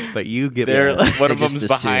 but you get They're mad. one of They just them's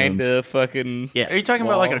behind a fucking. Are you talking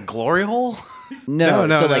about like a glory hole? No,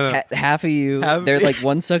 No, so no, like no. half of you, Half- they're like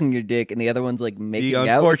one sucking your dick and the other one's like the making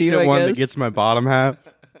out with you. unfortunate I one guess. that gets my bottom half.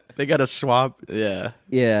 They got to swap. Yeah,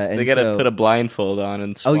 yeah, and they gotta so- put a blindfold on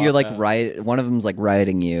and. Oh, you're swap like out. right. One of them's like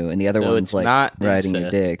riding you, and the other No, one's it's like not riding your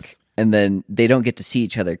incest. dick. And then they don't get to see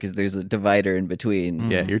each other because there's a divider in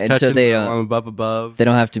between. Yeah, you're and touching so they the don't. one above. They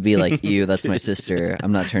don't have to be like, "You, that's my sister.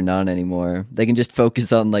 I'm not turned on anymore." They can just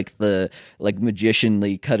focus on like the like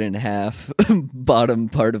magicianly cut in half bottom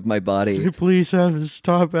part of my body. Please have his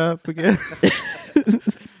top half again.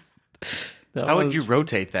 How would you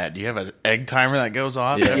rotate that? Do you have an egg timer that goes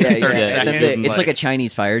off Yeah. every Yeah, 30 yeah. And then seconds? it's like a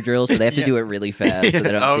Chinese fire drill, so they have to do it really fast so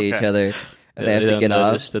they don't see each Okay. other. And they have to don't get off.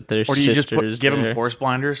 notice that their or do you just sisters give them there. horse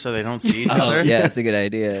blinders so they don't see each Oh, other? yeah, that's a good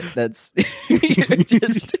idea. That's you're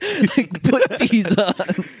just like put these on.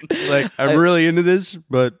 Like I'm really into this,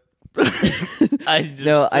 but I just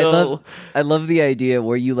No, still- I love the idea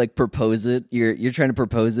where you like propose it. You're trying to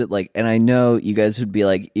propose it like, and I know you guys would be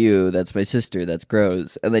like, "Ew, that's my sister. That's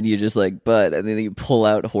gross." And then you're just like, "But," and then you pull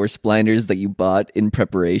out horse blinders that you bought in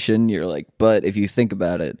preparation. You're like, "But if you think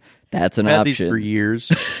about it, that's an I've had these for option." years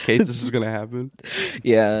in case this is gonna happen.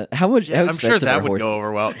 Yeah, how much? How I'm sure expensive that are would horse- go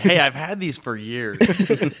over well. Hey, I've had these for years.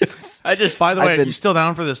 I just. By the I've way, been- are you still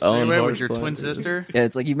down for this Own three-way with horse your twin blinders. sister? Yeah,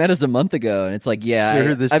 it's like you met us a month ago, and it's like, yeah,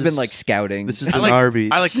 Sure, this I've been is- like scouting. This is I an like,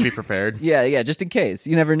 Arby's. I like to be prepared. Yeah, yeah, just in case.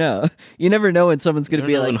 You never know. You never know when someone's going to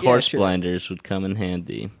be when like, horse yeah, sure. blinders would come in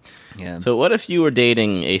handy. Yeah. So what if you were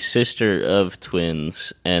dating a sister of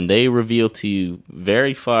twins and they reveal to you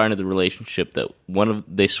very far into the relationship that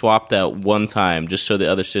they swapped out one time just so the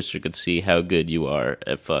other sister could see how good you are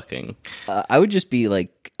at fucking. I would just be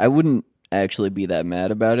like, I wouldn't actually be that mad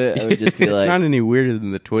about it. I would just be It's like, not any weirder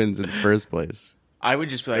than the twins in the first place. I would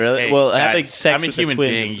just be like, Really? hey, Well, having that's- sex I'm a with the human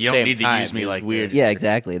twins being. at the You don't same need to time use me is like weird. this. yeah,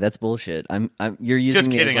 exactly. That's bullshit. You're using Just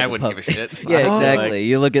me kidding. As like I wouldn't pup. give a shit. Yeah, Oh, exactly. like-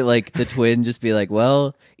 You look at like the twin, just be like,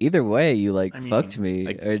 well, either way, you like mean, fucked me.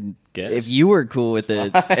 I And guess. if you were cool with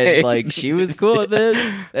it, and Fine. like she was cool with it,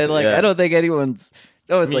 and like Yeah. I don't think anyone's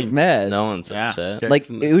like mad. No one's Yeah. upset. Like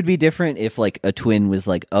Jackson- it would be different if like a twin was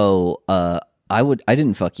like, "Oh, I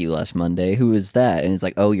didn't fuck you last Monday. Who was that?" And it's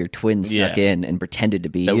like, "Oh, your twin snuck Yeah. in and pretended to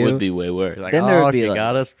be That you." would be way worse. Like, Then oh, there would be she like-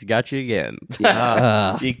 got us. We got you again.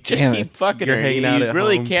 You just damn keep it. fucking You're her. hanging You out at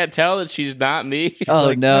really home. can't tell that she's not me. Oh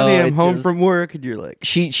Like, no! honey, I'm it's home just- from work, and you're like,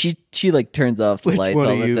 She like turns off the which lights one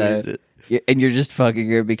all of the you time. is it? And you're just fucking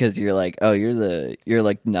her because you're like, oh, you're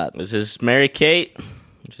like not. Is this Mary Kate?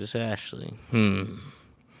 Is this Ashley?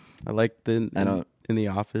 I like the I don't- in the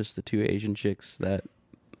office the two Asian chicks that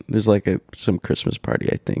there's like some Christmas party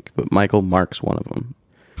I think, but Michael marks one of them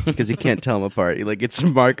because he can't tell them apart. He like gets a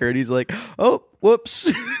marker and he's like, oh,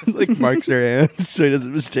 whoops, like marks her hand so he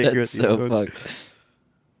doesn't mistake her. That's with the so other one. fucked.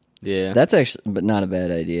 Yeah. That's actually, but not a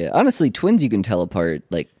bad idea. Honestly, twins you can tell apart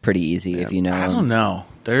like pretty easy if you know. I 'em. don't know.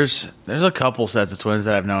 There's a couple sets of twins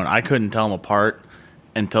that I've known. I couldn't tell them apart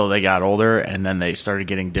until they got older, and then they started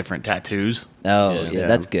getting different tattoos Oh Yeah. yeah,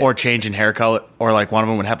 that's good. or changing hair color, or like one of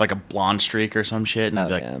them would have like a blonde streak or some shit, and oh I'd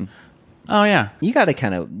be like, yeah. oh yeah, You got to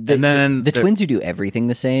kind of And then the the- twins who do everything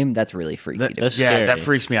the same. That's really freaky. that, to me. That's yeah, scary. that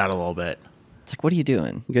freaks me out a little bit. It's like, what are you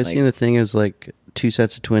doing? You guys Like, seen the thing is like two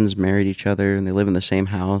sets of twins married each other and they live in the same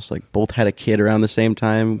house, like both had a kid around the same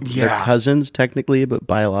time. They're Yeah. cousins technically, but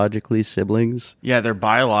biologically siblings. Yeah, they're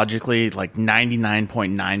biologically like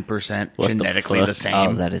 99.9% What the genetically fuck? the same.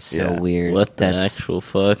 Oh, that is so Yeah. weird. What the That's actual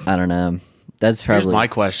fuck? I don't know. That's Here's probably my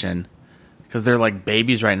question. Because they're like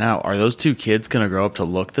babies right now. Are those two kids going to grow up to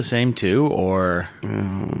look the same too? Or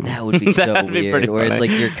that would be so That'd be weird. pretty Where it's funny.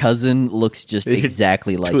 like your cousin looks just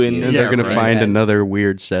exactly like twin. you. And Yeah, they're gonna right. find Right. another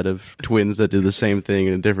weird set of twins that did the same thing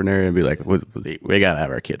in a different area and be like, we gotta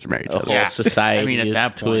have our kids marry each A other. whole Yeah. society I mean, at of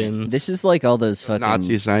that point- twins. This is like all those fucking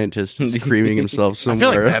Nazi scientist screaming himself I feel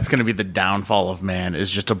somewhere. like that's going to be the downfall of man is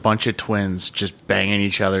just a bunch of twins just banging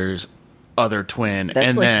each other's other twin. That's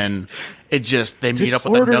and like- then it just, they meet up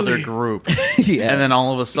with another group. Yeah. And then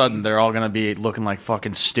all of a sudden they're all going to be looking like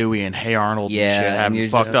fucking Stewie and Hey Arnold Yeah, and shit, and having you're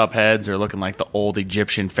fucked just- up heads or looking like the old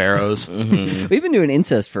Egyptian pharaohs. We've been doing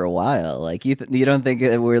incest for a while. Like you don't think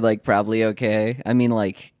that we're like probably okay? I mean,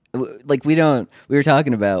 like like we were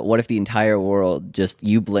talking about what if the entire world just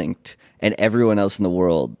you blinked and everyone else in the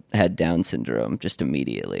world had Down syndrome just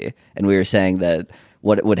immediately, and we were saying that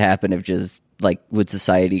what would happen if just like would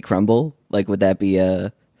society crumble? Like would that be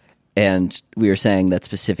and we were saying that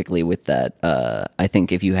specifically with that, I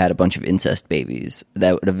think if you had a bunch of incest babies,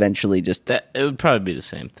 that would eventually just It would probably be the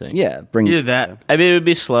same thing. bring Either that. I mean, it would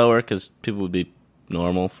be slower because people would be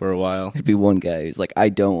normal for a while. It'd be one guy who's like, I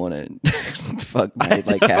don't want to fuck my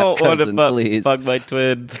like half don't want to cousin, please. fuck my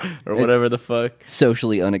twin or whatever the fuck.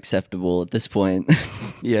 Socially unacceptable at this point.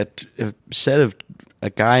 Yeah, instead of a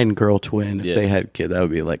guy and girl twin, if Yeah. they had a kid, that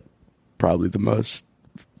would be like probably the most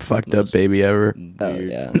fucked up baby ever. Weird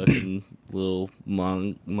yeah. fucking little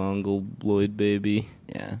mongoloid baby.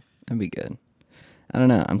 Yeah, that'd be good. I don't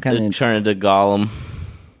know. I'm kind of Turn into Gollum.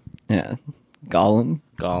 yeah. Gollum.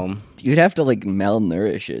 You'd have to like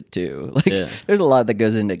malnourish it too. Like, Yeah. there's a lot that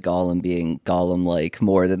goes into Gollum being Gollum like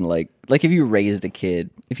more than like if you raised a kid,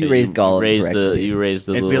 if you raised Gollum correctly, You raised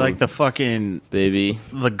the It'd little be like the fucking baby.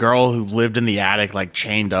 the girl who lived in the attic, like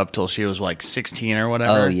chained up till she was like 16 or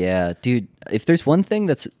whatever. oh yeah, dude. If there's one thing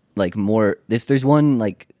that's like more, if there's one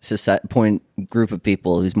like group of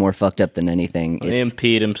people who's more fucked up than anything, He it's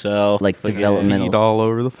peed himself. like Fucking- developmental. Eat all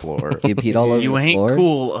over the floor. He peed all over You the ain't floor.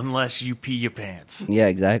 cool unless you pee your pants. Yeah,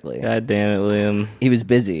 exactly. God damn it, Liam. He was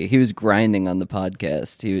busy. He was grinding on the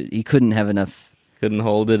podcast. He couldn't have enough. Couldn't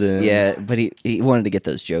hold it in. Yeah, but he wanted to get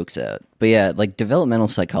those jokes out. But yeah, like developmental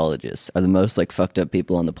psychologists are the most like fucked up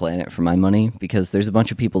people on the planet for my money, because there's a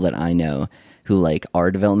bunch of people that I know who like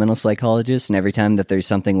are developmental psychologists, and every time that there's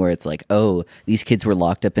something where it's like, oh, these kids were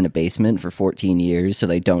locked up in a basement for 14 years so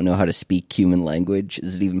they don't know how to speak human language,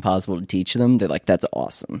 is it even possible to teach them? They're like, that's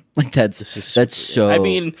awesome. Like that's so I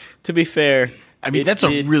mean, to be fair, I mean, that's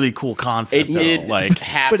a really cool concept. It though. did Like,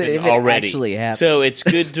 happen But if it already. actually happened. So it's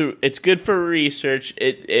good for research.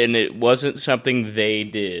 And it wasn't something they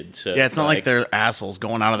did. So yeah, it's not like they're assholes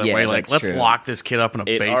going out of their Yeah, way. Like, that's let's true. lock this kid up in a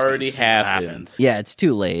It basement. already and see what happened. happens. yeah, it's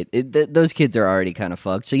too late. Those kids are already kind of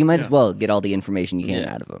fucked, so you might as well get all the information you can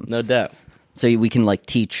Yeah, out of them. no doubt. So we can like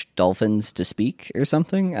teach dolphins to speak or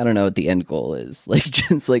something. I don't know what the end goal is. Like,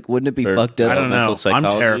 just like, wouldn't it be Or- fucked up? I don't know. Mental psychology?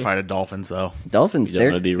 I'm terrified of dolphins, though. Dolphins, You don't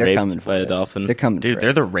they're, wanna be they're raped coming for by a us. dolphin? They're coming, Dude, for they're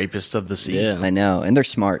us. the rapists of the sea. Yeah. I know, and they're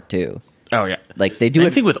smart too. Oh, yeah. Like they do Same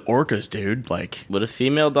it. thing with orcas, dude. Like, Would a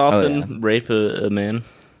female dolphin yeah. rape a man?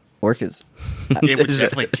 Orcas. it would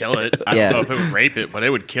definitely kill it. I Yeah. don't know if it would rape it, but it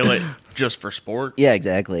would kill it just for sport. Yeah,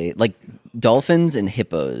 exactly. Like dolphins and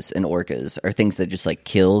hippos and orcas are things that just like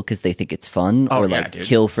kill because they think it's fun, Oh, or yeah, like dude.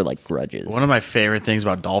 kill for like grudges. One of my favorite things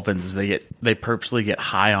about dolphins is they purposely get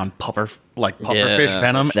high on pufferfish Yeah.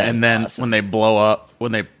 venom, That's and then awesome. when they blow up,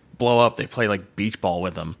 they play like beach ball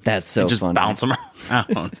with them. That's so and just funny. bounce them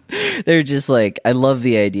around. They're just like, I love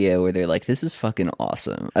the idea where they're like, this is fucking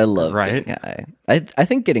awesome. I love Right? getting high. I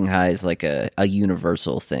think getting high is like a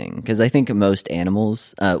universal thing, because I think most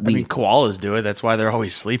animals, I mean, koalas do it. That's why they're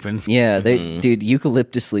always sleeping. yeah, dude,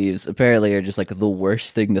 eucalyptus leaves apparently are just like the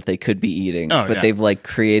worst thing that they could be eating, Oh, but yeah. they've like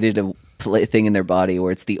created a thing in their body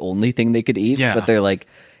where it's the only thing they could eat, Yeah. but they're like,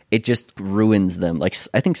 it just ruins them. Like,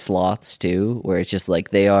 I think sloths too, where it's just like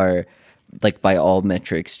they are, like by all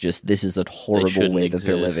metrics, just this is a horrible shouldn't way that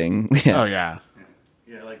they're exist. living. Oh yeah.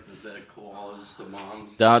 Yeah, like the koalas, the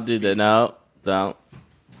moms. Don't do that. No, don't.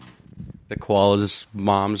 The koalas'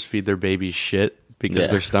 moms feed their babies shit because Yeah.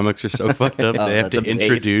 their stomachs are so fucked up. Oh, They have to the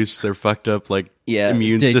introduce their fucked up Yeah,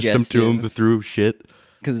 immune system to them digestive. through shit.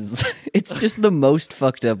 Because it's just the most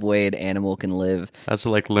fucked up way an animal can live. That's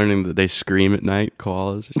like learning that they scream at night.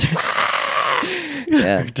 Koalas.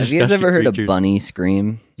 Yeah. Have you guys Disgusting ever heard a creatures. bunny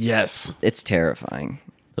scream? Yes, It's terrifying.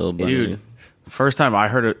 Little bunny. dude. First time I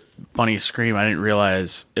heard a bunny scream, I didn't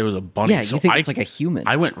realize it was a bunny. Yeah, So you think I, it's like a human.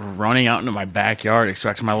 I went running out into my backyard,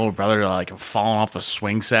 expecting my little brother to like have fallen off a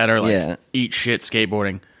swing set or like Yeah. eat shit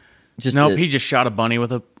skateboarding. Just Nope, a- he just shot a bunny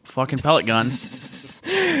with a fucking pellet gun.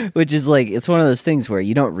 Which is like, it's one of those things where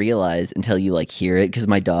you don't realize until you like hear it, because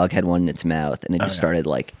my dog had one in its mouth and it just started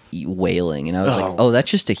like wailing, and I was like, oh, that's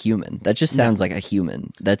just a human. That just sounds like a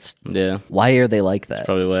human. That's Yeah. why are they like that?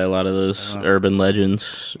 Probably why a lot of those urban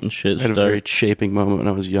legends and shit I had a very start. shaping moment when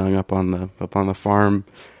I was young up on the farm,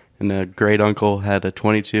 and a great uncle had a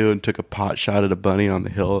 22 and took a pot shot at a bunny on the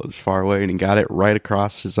hill. It was far away, and he got it right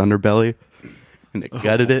across his underbelly, and it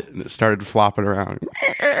gutted it, and it started flopping around.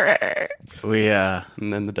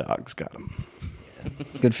 And then the dogs got him.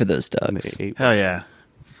 Good for those And dogs. they ate. Hell yeah,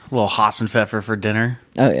 a little Hassenpfeffer for dinner.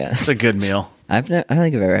 Oh yeah, It's a good meal. I don't think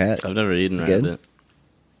I've ever had. I've never eaten Is it good? rabbit.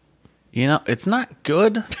 You know, it's not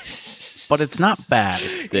good, but it's not bad.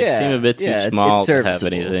 They Yeah, seem a bit too yeah, small it's to have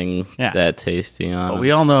serviceable. anything Yeah. that tasty on But them.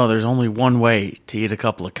 we all know there's only one way to eat a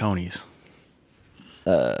couple of conies.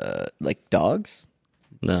 Like dogs?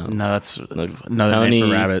 No. No, that's Look, another Tony name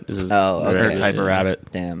for rabbit. is a Oh, okay. rabbit, Or type of yeah.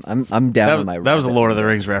 rabbit. Damn, I'm down with my. That was a rabbit. Lord of the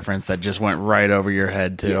Rings reference that just went right over your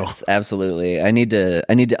head too. Yes, absolutely. I need to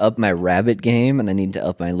up my rabbit game, and I need to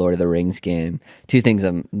up my Lord of the Rings game. Two things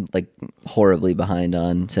I'm like horribly behind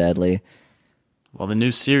on, sadly. Well, the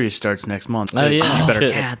new series starts next month. Oh, too. yeah. You better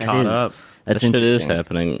Shit. get Yeah, that caught is. up. That's That shit is interesting.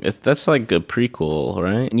 happening. That's like a prequel,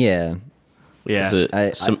 right? Yeah, Yeah. Is it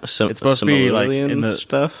I- some it's supposed to be, like, in Silmarillion the-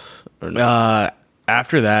 stuff? Or not?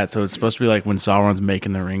 After that, so it's supposed to be like when Sauron's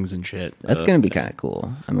making the rings and shit. that's gonna be kind of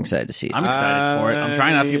cool. I'm excited to see. I'm excited for it. I'm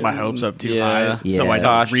trying not to get my hopes up too Yeah. high, so I Yeah.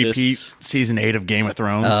 don't Cautious. repeat season 8 of Game of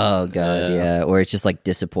Thrones. Oh god, yeah. Or it's just like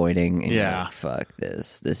disappointing. And you're Yeah. like, fuck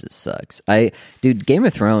this. This sucks. Dude, Game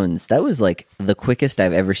of Thrones. That was like the quickest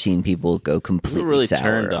I've ever seen people go completely really sour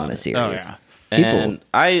turned on on a it. series. Oh, yeah. And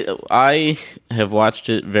I have watched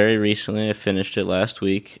it very recently. I finished it last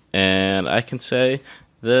week, and I can say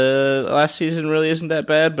the last season really isn't that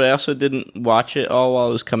bad. But I also didn't watch it all while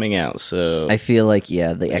it was coming out. So I feel like the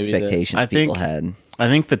that- expectations I people think- had. I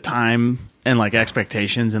think the time and like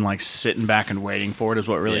expectations and like sitting back and waiting for it is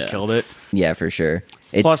what really Yeah. killed it. Yeah, for sure.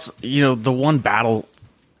 It's, Plus, you know, the one battle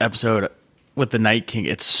episode with the Night King,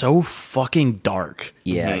 it's so fucking dark.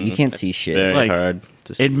 yeah, you can't see shit. very Like, hard.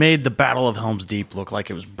 Just, It made the Battle of Helm's Deep look like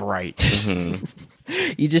it was bright.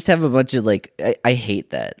 You just have a bunch of like I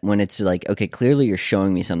hate that when it's like, okay, clearly you're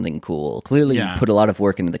showing me something cool. Clearly Yeah. you put a lot of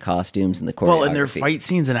work into the costumes and the choreography. Well, and their fight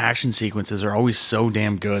scenes and action sequences are always so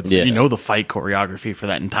damn good. So Yeah. you know the fight choreography for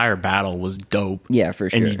that entire battle was dope. Yeah, for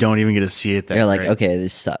And sure. you don't even get to see it. That You're like, great. okay,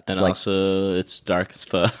 this sucks. and like, also, it's dark as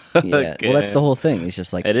fuck. yeah. Well, that's the whole thing. It's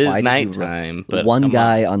just like It is why did you nighttime, but one come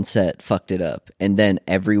guy on set fucked it up, and then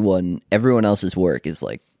everyone else's work is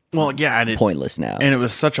like Well, yeah, and it's pointless now. And it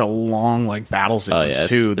was such a long like battle sequence yeah,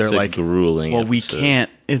 too. They're it's a like grueling Well, we episode. can't.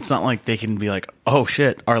 It's not like they can be like, oh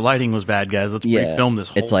shit, our lighting was bad, guys. Let's Yeah. refilm this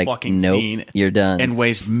whole It's like, fucking nope, scene. you're done. And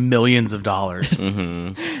waste millions of dollars.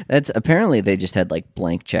 That's apparently they just had like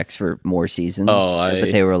blank checks for more seasons. Oh,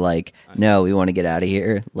 but they were like, no, we want to get out of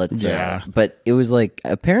here. Let's. Yeah. But it was like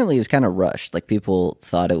apparently it was kind of rushed. Like people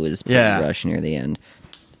thought it was pretty Yeah. rushed near the end.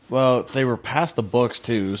 Well, they were past the books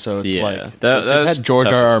too, so it's Yeah. like That- they just that's had George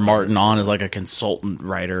tough. R. R. Martin on as like a consultant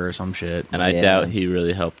writer or some shit. And I Yeah. doubt he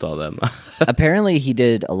really helped all that much. Apparently he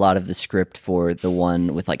did a lot of the script for the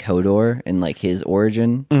one with like Hodor and like his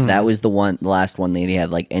origin. That was the last one that he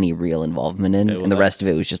had like any real involvement in, well, and the that- rest of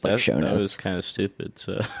it was just like That, show that was notes. kind of stupid.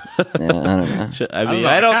 So Yeah, I don't know. I mean, know.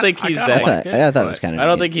 I don't I think kinda- he's I that. kinda I liked thought, I thought it was kind of. I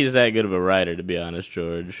don't think he's that good of a writer, to be honest,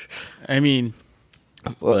 George. I mean,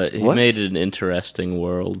 But he what? made an interesting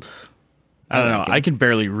world. I don't know. I can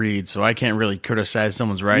barely read, so I can't really criticize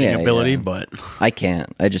someone's writing Yeah, ability. yeah. But I can't.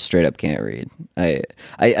 I just straight up can't read.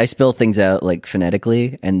 I spell things out like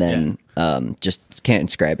phonetically, and then just can't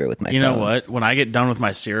inscribe it with my. you know phone. what? When I get done with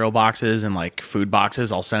my cereal boxes and like food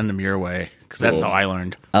boxes, I'll send them your way because that's Cool. how I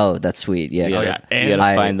learned. Oh, that's sweet. Yeah. You yeah. gotta, And you gotta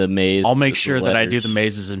I- find the maze. I'll make with sure that I do letters. the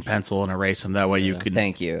mazes in pencil and erase them. That way you can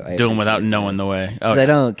Thank you. I do them without appreciate knowing that. the way. Because I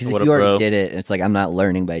don't. Because if What a you already bro. did it, it's like I'm not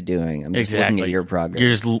learning by doing. I'm just Exactly. looking at your progress. You're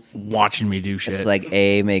just watching me do shit. It's like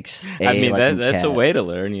A makes A. I mean, like that's a cat. way to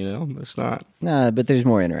learn. You know, it's not. Nah, but there's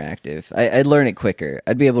more interactive. I'd learn it quicker.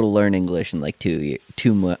 I'd be able to learn English in like 2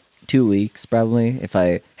 weeks probably if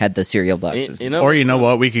I had the cereal boxes. You know, or you know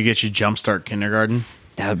what? We could get you Jumpstart Kindergarten.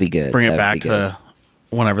 That would be good. Bring it That would back be to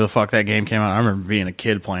good. whenever the fuck that game came out. I remember being a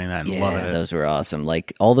kid playing that and loving Yeah, it. those were awesome.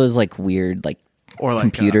 Like all those like weird like Or like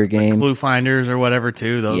computer game. Clue Finders or whatever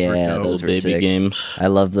too. Those were Yeah, dope. those were baby sick. games. I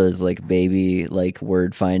love those like baby like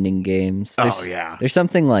word finding games. Oh, yeah. There's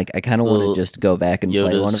something like I kind of want Little to just go back and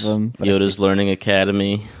play one of them. But Yoda's Learning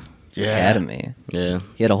Academy. Yeah. Academy. Yeah,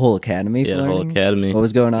 He had a whole academy. he for had a whole learning? academy. What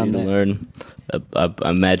was going for on you to there? learn. I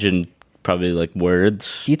imagine probably like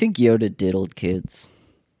words. Do you think Yoda diddled kids?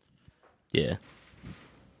 Yeah.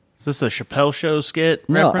 Is this a Chappelle Show skit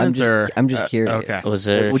No, reference? I'm just or, curious. Okay. Was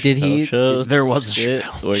there? Did he- Chappelle Show There was a skit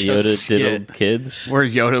Chappelle where Show Yoda skit. diddled kids. Where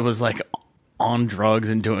Yoda was like on drugs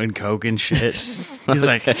and doing coke and shit. He's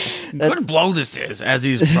like, "What a blow this is!" As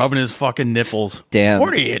he's rubbing his fucking nipples. Damn.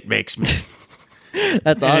 Horny it makes me.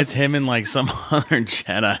 That's And it's awesome. him and like some other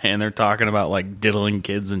Jedi, and they're talking about like diddling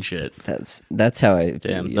kids and shit. That's how I.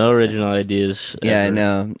 Damn, no original ideas. Yeah, I ever.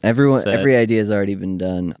 know. Sad. Every idea has already been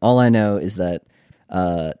done. All I know is that,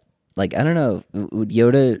 like, I don't know, would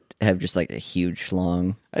Yoda have just like a huge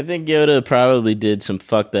schlong? I think Yoda probably did some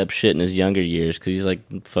fucked up shit in his younger years because he's like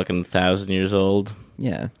fucking 1,000 years old.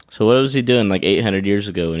 Yeah, So what was he doing like 800 years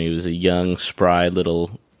ago when he was a young, spry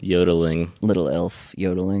little yodeling? little elf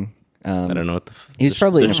yodeling. I don't know what the. He was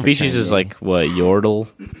probably their in species is fraternity. like what yordle.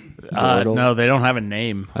 Yordle. No, they don't have a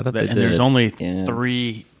name. I thought they and there's did. only Yeah.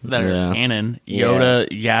 3 that Yeah. are canon: Yeah. Yoda,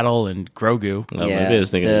 Yaddle, and Grogu. Oh, maybe I was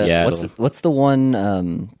thinking of Yaddle. What's the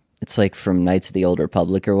one? It's like from Knights of the Old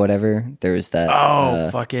Republic or whatever. There was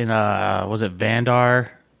that. Fucking was it Vandar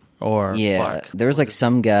or yeah. fuck. There was like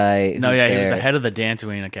some guy. No, who's yeah, he was there. the head of the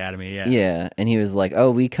Dantooine Academy. Yeah, Yeah, and he was like,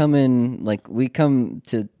 "Oh, we come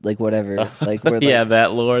to like whatever, like we're like, Yeah,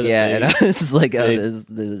 that lore. That yeah." they And I was just like, "Oh, they this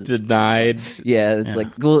denied. yeah." It's like,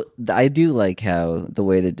 well, I do like how the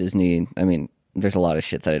way that Disney. I mean, there's a lot of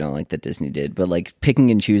shit that I don't like that Disney did, but like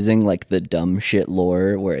picking and choosing like the dumb shit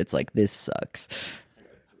lore where it's like this sucks.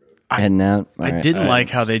 Heading out. I didn't like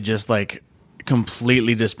how they just like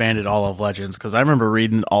completely disbanded all of Legends, because I remember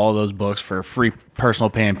reading all of those books for free personal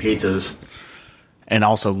pan pizzas, and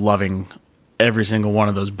also loving every single one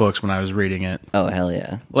of those books when I was reading it. Oh hell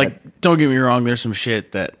yeah! Like, don't get me wrong, there's some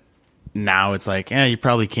shit that now it's like, you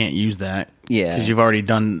probably can't use that. Yeah. because you've already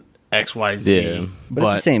done X, Y, Z. Yeah. but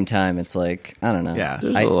at the same time, it's like I don't know. Yeah.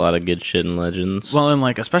 There's I- a lot of good shit in Legends. Well, and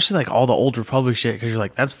like especially like all the Old Republic shit, because you're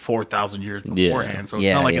like, that's 4,000 years beforehand, so it's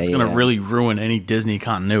Yeah, not like yeah, it's gonna yeah. really ruin any Disney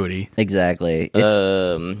continuity. Exactly.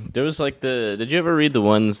 It's There was like the. Did you ever read the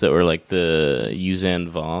ones that were like the Yuzan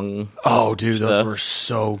Vong? Oh, dude, those Stuff. were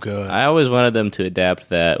so good. I always wanted them to adapt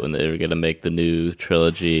that when they were gonna make the new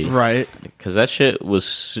trilogy, Right. Because that shit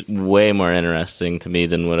was way more interesting to me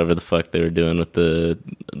than whatever the fuck they were doing with the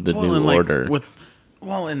new and, like, order.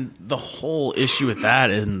 And the whole issue with that,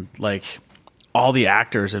 and like all the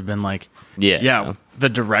actors have been like, Yeah. the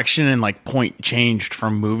direction and like point changed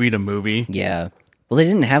from movie to movie. yeah. Well, they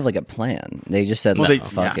didn't have like a plan. They just said, Well, like, they-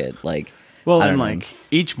 "Fuck yeah. it." Like, Well, I and don't know. like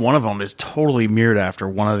each one of them is totally mirrored after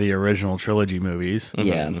one of the original trilogy movies.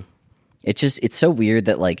 Yeah. It's so weird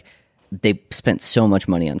that like they spent so much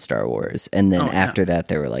money on Star Wars and then after that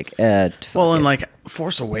they were like, fuck Well, and it. like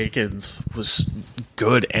Force Awakens was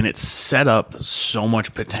good, and it set up so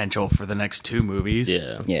much potential for the next 2 movies.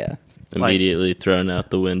 yeah, yeah. immediately thrown out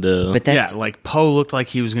the window. But that's Yeah, like Poe looked like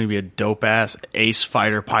he was going to be a dope ass ace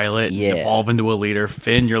fighter pilot, Yeah. and evolve into a leader.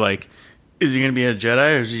 Finn, you're like, is he going to be a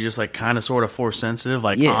Jedi, or is he just like kind of sort of force sensitive,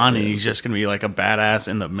 like Yeah. Han, and he's just going to be like a badass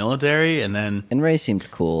in the military? And then and Ray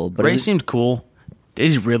seemed cool, but it Ray was- seemed cool.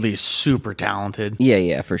 Daisy Ridley's super talented.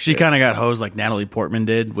 yeah, for sure. She kind of got hosed like Natalie Portman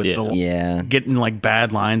did with the Yeah. getting like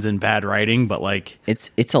bad lines and bad writing, but like it's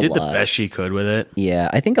a did lot. the best she could with it. Yeah,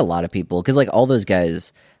 I think a lot of people, because like all those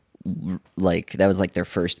guys, like that was like their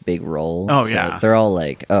first big role. Oh, So yeah. they're all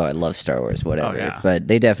like, "Oh, I love Star Wars, whatever." Oh, yeah. But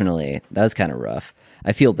they definitely that was kind of rough.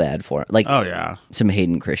 I feel bad for like Oh yeah, some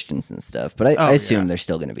Hayden Christensen stuff, but I assume yeah. they're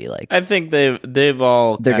still going to be like, I think they've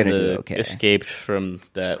all They're gonna kinda do okay. escaped from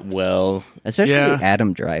that well. especially Yeah.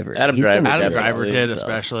 Adam Driver. Adam He's Driver done Adam really definitely. Driver well did for himself.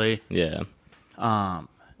 especially. Yeah,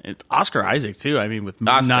 Oscar Isaac too. I mean, with Moon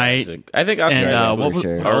Oscar Knight. Isaac. I think Oscar And Isaac what, for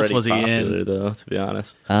sure. what else already was he popular, in? though. To be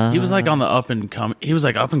honest, He was like on the up and coming. He was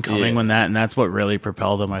like up and coming Yeah. when that, and that's what really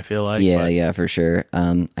propelled him. I feel like. Yeah, But yeah, for sure.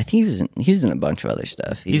 I think he was in a bunch of other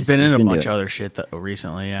stuff. He's been in a bunch doing- of other shit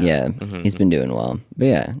recently. Yeah. Yeah, he's been doing well. But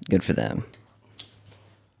yeah, good for them.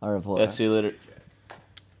 Au revoir. yeah. See you later.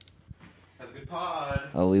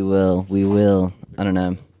 Oh, we will. I don't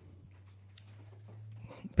know.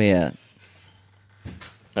 But yeah.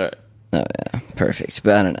 All right. Oh yeah, perfect.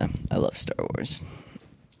 But I don't know. I love Star Wars.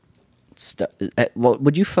 Well,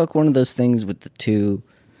 would you fuck one of those things with the two?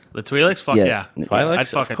 The Twi'leks. Fuck Yeah. yeah. Twi'leks, I'd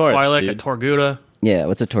fuck of a course, Twi'lek, dude. a Torguda, Yeah,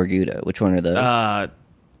 what's a Torguda? Which one are those?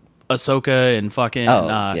 Ahsoka, and fucking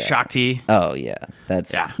yeah. Shakti. Oh yeah,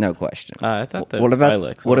 that's Yeah. no question. I thought that What was about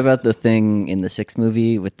Twi'leks. what about the thing in the sixth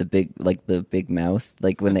movie with the big mouth?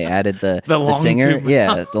 Like when they added the The long singer, tube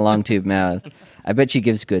yeah, the long tube mouth. I bet she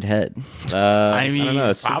gives good head. I mean, don't know.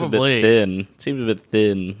 It seemed probably. a bit thin. It seemed a bit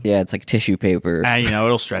thin. Yeah, it's like tissue paper.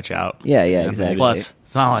 It'll stretch out. Yeah, exactly. Plus,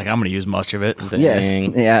 it's not like I'm going to use much of it.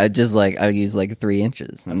 Dang. Yeah, just like I use like 3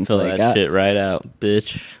 inches. And it's Fill like, that shit right out,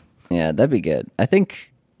 bitch. yeah, that'd be good. I think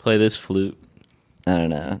Play this flute. I don't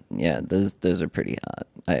know. Yeah, those are pretty hot.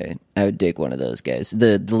 I would dig one of those guys.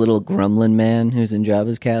 The little gremlin man who's in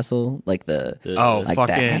Jabba's castle, like the Oh, Like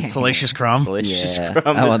fucking that. Salacious Crumb. Salacious yeah.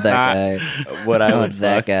 Crumb I is want that not guy. what I I would want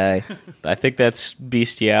that fuck. guy. I think that's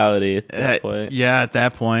bestiality at that point. Yeah, at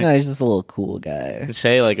that point. No, he's just a little cool guy.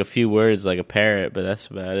 Say like a few words like a parrot, but that's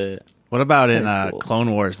about it. What about in That's cool.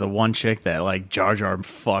 Clone Wars, the one chick that like Jar Jar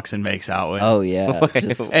fucks and makes out with? Oh yeah,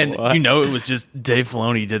 just- And you know, it was just Dave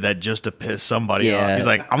Filoni did that just to piss somebody Yeah. off. He's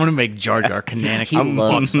like, I'm gonna make Jar Jar he canonically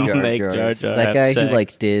loves fuck Jar someone. Make Jar. Jar Jar That have guy who sex.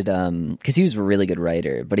 like did because he was a really good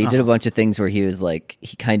writer, but he did a bunch of things where he was like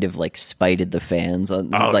he kind of like spited the fans.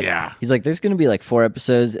 On, Oh, like, yeah. he's like, there's going to be like 4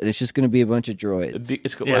 episodes, and it's just going to be a bunch of droids.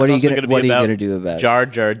 It's, Yeah. What are you also gonna- be what are you about gonna do about it? Jar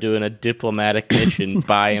Jar doing a diplomatic mission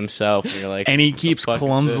by himself? And you're like, And he what the keeps fuck is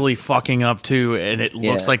clumsily this? fucking up too, and it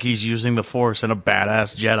looks Yeah. like he's using the Force and a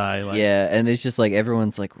badass Jedi. Like, Yeah, and it's just like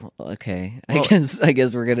everyone's like, well, okay, Well, I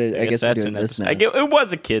guess we're gonna, I guess we're that's doing an this episode. now. It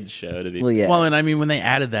was a kids show to be. Well, yeah, Well, and I mean, when they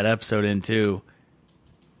added that episode in too,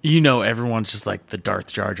 you know, everyone's just like the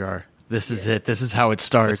Darth Jar Jar. This is it. This is how it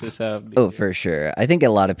starts. This is how oh for sure. I think a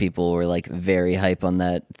lot of people were like very hype on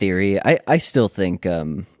that theory. I still think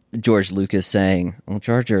George Lucas saying, well,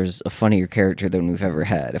 Jar Jar's a funnier character than we've ever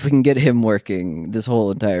had. If we can get him working, this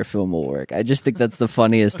whole entire film will work. I just think that's the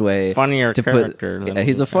funniest way. Funnier to character Put, than yeah,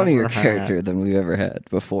 he's a we've funnier ever had. character than we've ever had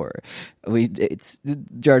before. It's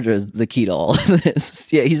Jar Jar is the key to all of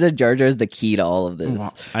this. Yeah, he said Jar Jar is the key to all of this.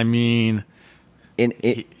 Well, I mean, And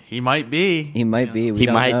he might be. he might be. We he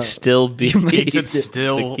don't might know. still be. He might He could the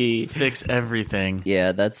still key. fix everything.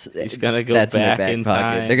 Yeah, that's He's gonna go that's back in their back in pocket.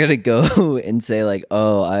 time. They're gonna go and say like,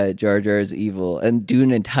 "Oh, Jar Jar is evil," and do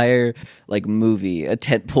an entire like movie, a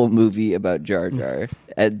tentpole movie about Jar Jar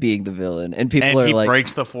at being the villain, and people And are he like,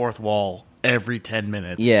 breaks the fourth wall every 10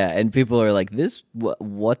 minutes. "Yeah," and people are like, "This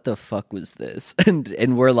what the fuck was this?"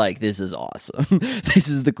 And we're like, "This is awesome. This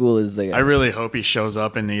is the coolest thing." I really hope he shows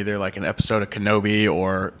up in either like an episode of Kenobi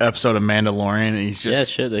or episode of Mandalorian, and he's Yeah,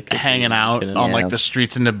 just shit, that could be hanging out Kenobi. on Yeah. like the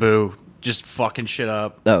streets of Naboo, just fucking shit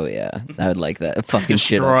up, Oh yeah, I would like that. Fucking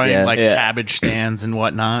shit. Up. destroying Yeah, like Yeah. cabbage stands and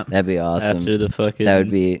whatnot. that'd be awesome. After the fucking That would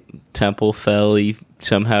be temple fell, he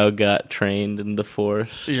somehow got trained in the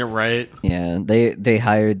Force. You're right. yeah. They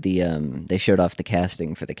hired the they showed off the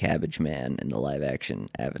casting for the Cabbage Man in the live action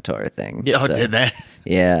Avatar thing. Oh, So- did that?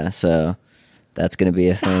 Yeah, so that's gonna be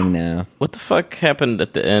a thing now. What the fuck happened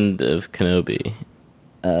at the end of Kenobi?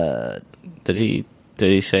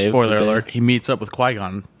 Did he save? Spoiler the day? alert: he meets up with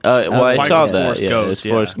Qui-Gon, Well, I Qui-Gon's saw Force that. Yeah, Ghost,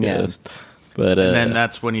 it's Force yeah. Ghost. But and then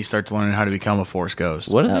that's when he starts learning how to become a Force Ghost.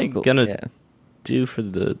 what are Oh, they cool. gonna Yeah. do for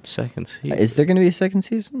the second season? Is there gonna be a second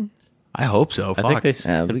season? I hope so. I Fuck. think they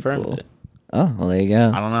That'd be confirmed cool. it Oh, well, there you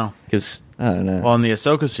go. I don't know. because I don't know. Well, and the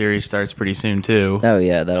Ahsoka series starts pretty soon too, Oh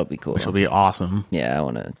yeah, that'll be cool. which will be awesome. Yeah, I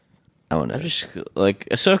wanna. I'm just like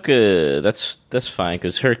Ahsoka. That's fine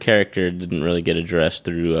because her character didn't really get addressed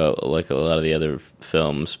throughout like a lot of the other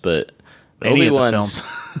films, but Any of the Obi-Wan's.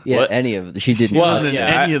 films. Yeah, What? any of she didn't. Well, Wasn't in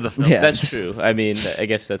yeah, any I- of the films. Yeah. That's true. I mean, I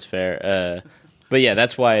guess that's fair. But yeah,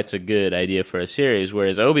 that's why it's a good idea for a series.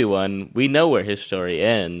 Whereas Obi-Wan, we know where his story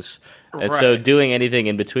ends, and so Right. doing anything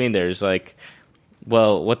in between there is like,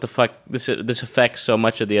 well, what the fuck? This affects so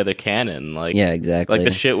much of the other canon. Like, Yeah, exactly. Like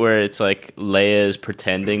the shit where it's like Leia is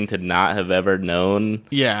pretending to not have ever known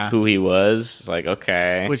Yeah. who he was. It's like,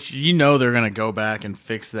 okay, Which you know they're gonna go back and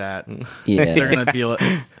fix that. Yeah. They're gonna be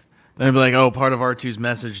like, oh, part of R2's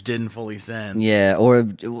message didn't fully send. Yeah, or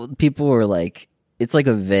people were like, it's like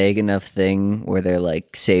a vague enough thing where they're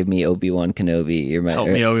like, "Save me, Obi-Wan Kenobi." You're my Help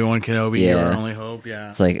me, Obi-Wan Kenobi. Yeah. Your only hope. Yeah.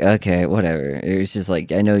 It's like, okay, whatever. It's just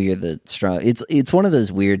like, I know you're the strong. It's one of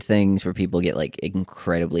those weird things where people get like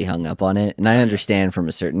incredibly hung up on it, and I understand from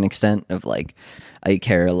a certain extent of like, I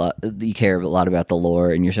care a lot. You care a lot about the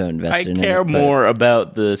lore, and you're so I invested in it. care but more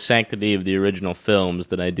about the sanctity of the original films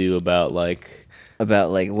than I do about like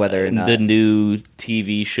about like whether or not the new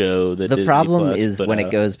TV show that the Disney problem Plus is put when out.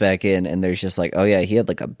 it goes back in and there's just like, oh yeah, he had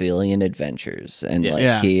like 1 billion adventures, and Yeah. like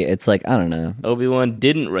Yeah. it's like, I don't know. Obi-Wan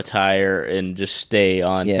didn't retire and just stay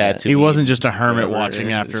on Yeah. Tatooine. He wasn't just a hermit forever.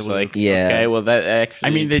 watching after It's Luke. like, Yeah. okay, well that actually.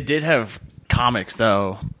 I mean, they did have comics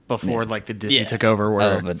though before like the Disney Yeah. took over,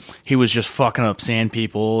 where Oh, but- he was just fucking up sand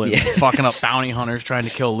people and Yeah. fucking up bounty hunters trying to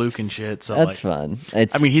kill Luke and shit. So That's like, fun.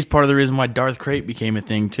 It's I mean, he's part of the reason why Darth Krayt became a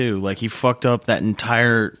thing too. Like he fucked up that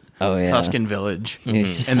entire Oh, yeah. Tuscan village,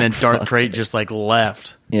 He's just and then like, Darth fuck Krayt this. just like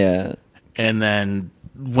left yeah. and then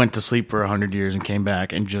went to sleep for 100 years and came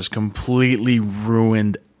back and just completely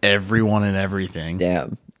ruined everyone and everything.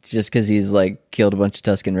 Damn. Just because he's like killed a bunch of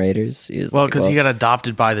Tuscan Raiders. He was Well, like, because he got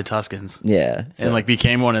adopted by the Tuscans yeah. So, and like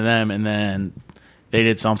became one of them, and then they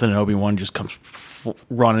did something, and Obi-Wan just comes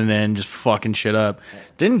running in, just fucking shit up.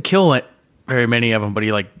 Didn't kill it very many of them, but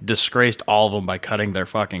he like disgraced all of them by cutting their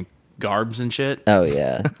fucking garbs and shit. oh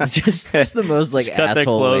yeah, just the most like Just cut their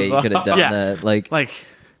asshole way clothes you could have off. done Yeah. that. Like, Like,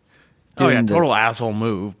 oh yeah, Doing the- total asshole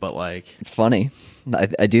move, but like, it's funny.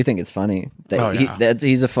 I do think it's funny that Oh, yeah.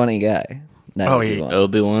 he's a funny guy. Not Oh, Obi-Wan.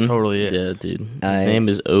 Obi-Wan? Totally is. Yeah, dude. His I name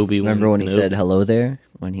is Obi-Wan. Remember when he Kenobi. said hello there?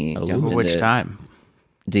 When he jumped Which into- time?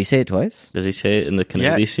 Did he say it twice? Does he say it in the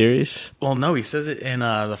Kenobi Yeah. series? Well, no, he says it in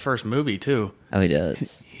the first movie too. Oh, he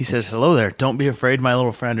does. He says, "Hello there, don't be afraid, my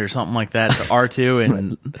little friend," or something like that to R2,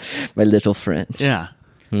 and My little friend. yeah,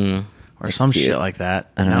 or some cute. shit like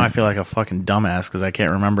that. I don't Now know. I feel like a fucking dumbass because I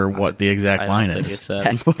can't remember what the exact I line don't is. think it's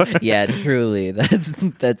that. That's, yeah, truly. That's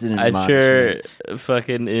an I'm sure admonishment.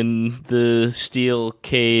 fucking in the steel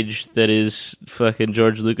cage that is fucking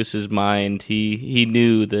George Lucas's mind, he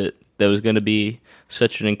knew that was going to be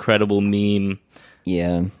such an incredible meme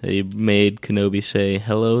Yeah. that he made Kenobi say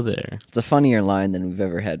hello there. It's a funnier line than we've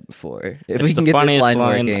ever had before. If It's we can the get this funniest line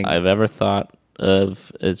line working. I've ever thought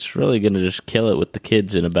of. It's really going to just kill it with the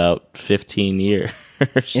kids in about 15 years.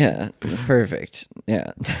 Yeah, perfect.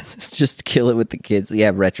 Yeah. Just kill it with the kids.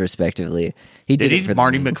 Yeah, retrospectively. He did, Did it he for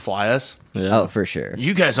Marty the McFly us? Yeah. Oh, for sure.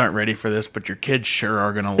 You guys aren't ready for this, but your kids sure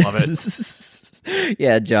are gonna love it.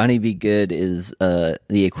 Yeah, Johnny Be Good is the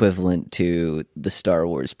equivalent to the Star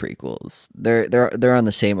Wars prequels. They're on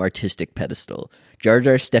the same artistic pedestal. Jar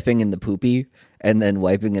Jar stepping in the poopy and then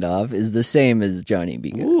wiping it off is the same as Johnny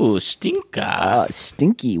Be Good. Ooh, stinka. Ah,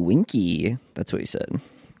 stinky winky. That's what he said.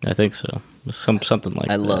 I think so. Something like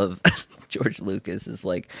I that. love George Lucas is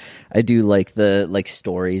like, I do like the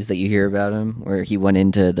stories that you hear about him where he went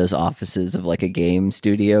into those offices of like a game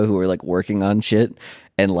studio who were like working on shit,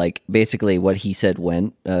 and like basically what he said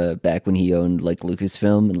went back when he owned like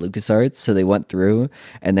Lucasfilm and LucasArts. So they went through,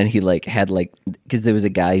 and then he like had like, because there was a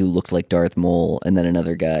guy who looked like Darth Maul and then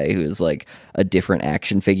another guy who was like a different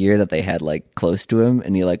action figure that they had like close to him,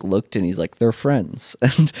 and he like looked and he's like, they're friends.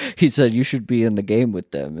 And he said, you should be in the game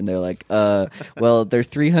with them. And they're like, well, they're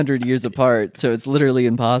 300 years apart, so it's literally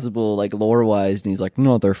impossible like lore wise. And he's like,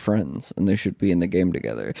 no, they're friends and they should be in the game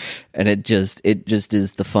together. And it just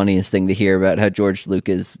is the funniest thing to hear about how George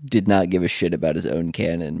Lucas did not give a shit about his own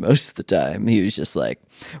canon most of the time. He was just like,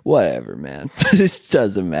 whatever, man. This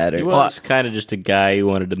doesn't matter. He was kind of just a guy who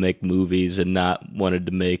wanted to make movies and not wanted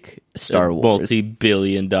to make Star a Wars.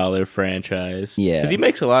 multi-billion-dollar franchise. Yeah. because he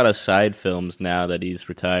makes a lot of side films now that he's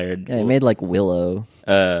retired. Yeah, he made like Willow.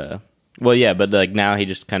 Well, yeah, but like now he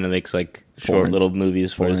just kind of makes like short Porn. little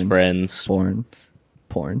movies for his Porn. friends. Porn.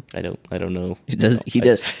 I don't know. He does.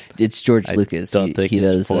 It's George I Lucas. don't think he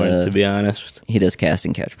it's does. porn, to be honest. He does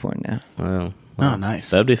casting couch porn now. Wow. Oh, nice.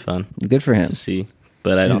 That'd be fun Good for him. to see,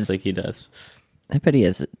 but I don't He's- think he does. I bet he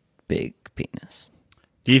has a big penis.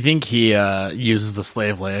 Do you think he uses the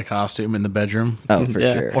slave Leia costume in the bedroom? Oh, for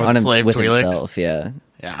Yeah. sure. Or On him slave with Twi'leks. himself. Yeah.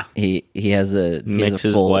 Yeah. He has a Makes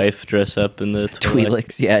his full wife dress up in the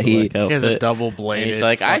Twi'leks. Yeah, he. Twi'lek He has a outfit. double And bladed he's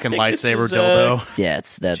like, I fucking think this lightsaber is, dildo. Yeah,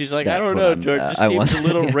 that's. She's like, that's I don't what know, I'm- George. This I seems want- a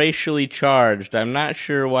little racially charged. I'm not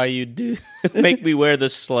sure why you do make me wear the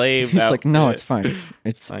slave. He's like, no, outfit." it's fine.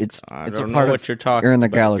 It's Like, it's I it's a don't part know of what you're talking. You're in the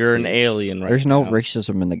about. galaxy. You're an alien, right? There's no now.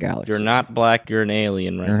 racism in the galaxy. You're not black. You're an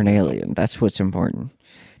alien, right? You're an alien. That's what's important.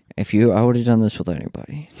 I would have done this with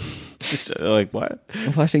anybody. So, like what?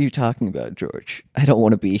 What are you talking about, George? I don't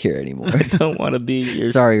want to be here anymore. I don't want to be your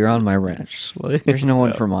Sorry, you're on my ranch. slave. There's no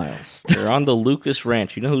one for miles. You're on the Lucas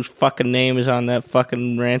Ranch. You know whose fucking name is on that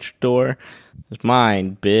fucking ranch door? It's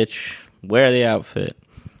mine, bitch. Wear the outfit.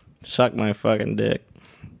 Suck my fucking dick.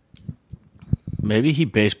 Maybe he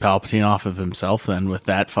based Palpatine off of himself then with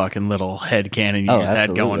that fucking little head cannon you Oh, just had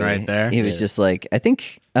going absolutely. right there. He was just like, I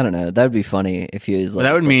don't know. That would be funny if he was like. But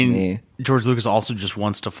that would "Fuck mean me." George Lucas also just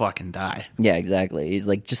wants to fucking die. Yeah, exactly. He's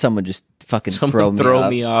like, just someone just fucking Someone throw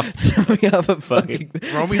me off. Throw me off a fucking.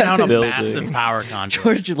 Throw me down a Building. massive power conduit.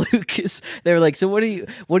 George Lucas. They were like, so what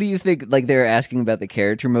do you think? Like they were asking about the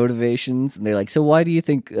character motivations, and they're like, so why do you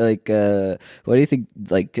think Darth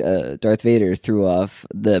Vader threw off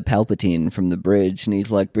the Palpatine from the bridge? And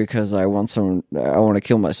he's like, because I want to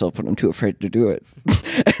kill myself, but I'm too afraid to do it.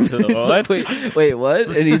 And then it's like, wait, what?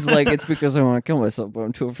 And he's like, it's because I want to kill myself, but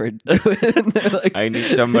I'm too afraid to do it. And they're like, I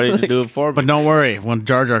need somebody to do it for me. But don't worry, when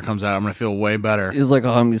Jar Jar comes out, I'm going to feel way better. he's like,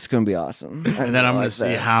 oh, it's gonna be awesome. And then I'm going to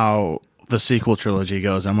see how the sequel trilogy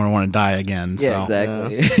goes. I'm going to want to die again. So. Yeah,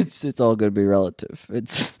 exactly. It's all going to be relative.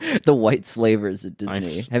 It's the white slavers at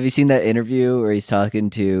Disney. Have you seen that interview where he's talking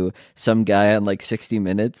to some guy on like 60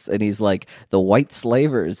 Minutes, and he's like, "The white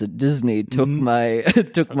slavers at Disney took my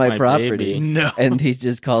my my property." baby. No. And he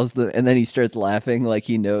just calls them, and then he starts laughing like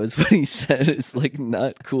he knows what he said is like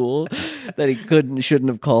not cool. That he shouldn't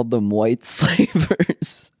have called them white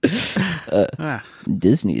slavers. Ah,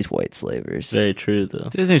 Disney's white slavers. Very true, though.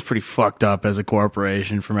 Disney's pretty fucked up as a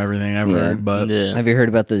corporation from everything I've heard, but Yeah. Have you heard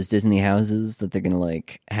about those Disney houses that they're gonna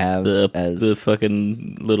like have as The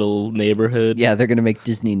fucking little neighborhood. yeah, they're gonna make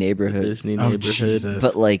Disney neighborhoods. Disney oh neighborhood. Jesus.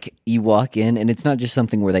 But like you walk in and it's not just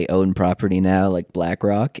something where they own property now, like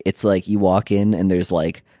BlackRock. It's like you walk in and there's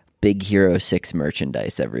like Big Hero 6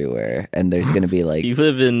 merchandise everywhere, and there's gonna be like You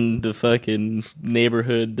live in the fucking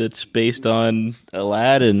neighborhood that's based on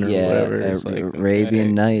Aladdin or whatever. It's like, Arabian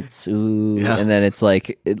okay. Nights, ooh, Yeah. and then it's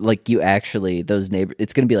like you actually those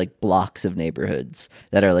it's gonna be like blocks of neighborhoods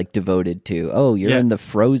that are like devoted to. Oh, you're Yeah. in the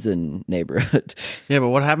Frozen neighborhood. yeah, but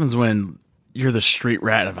what happens when you're the street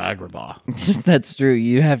rat of Agrabah? That's true.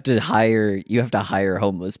 You have to hire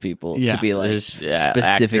homeless people Yeah, to be like There's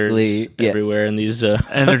specifically actors everywhere in these.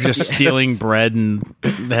 And they're just stealing bread, and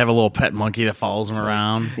they have a little pet monkey that follows them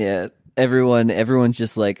around. Yeah. Everyone's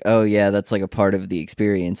just like, oh yeah, that's like a part of the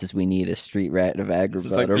experience is we need a street rat of Agrabah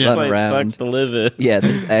It's like to this run place around. sucks to live in. Yeah,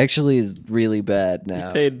 this actually is really bad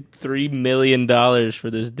now. Paid $3 million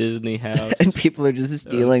for this Disney house. And people are just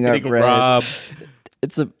stealing our Getting bread. robbed.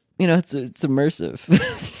 It's it's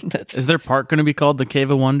immersive. That's Is their park going to be called the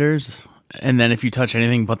Cave of Wonders? And then if you touch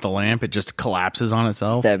anything but the lamp, it just collapses on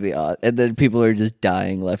itself? that'd be odd. And then people are just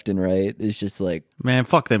dying left and right. It's just like, Man,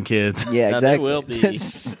 fuck them kids. yeah, Now, exactly. there will be.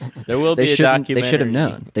 That's- There will be they a shouldn't. documentary. They should have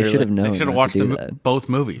known. They Or, should have like, known. They should have not watched to do that. both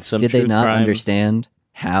movies. some Did they true not crime. understand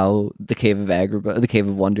how the Cave of Agrabah, the Cave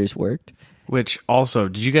of Wonders worked? Which also,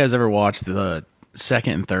 did you guys ever watch the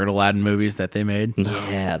second and third Aladdin movies that they made?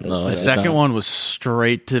 Yeah, No, The I second one was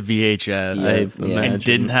straight to VHS I Yeah. imagine. and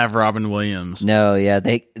didn't have Robin Williams. No, yeah,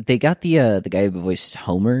 they got the guy who voiced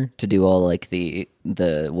Homer to do all like the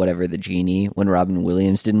whatever the genie when Robin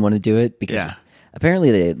Williams didn't want to do it because Yeah.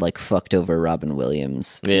 apparently they like fucked over Robin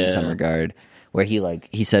Williams Yeah. in some regard where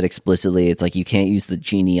he said explicitly it's like you can't use the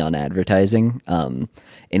genie on advertising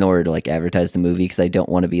in order to like advertise the movie because I don't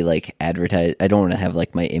want to be like I don't want to have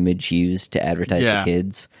like my image used to advertise Yeah. to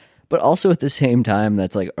kids, but also at the same time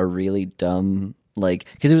that's like a really dumb like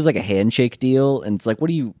because it was like a handshake deal and it's like what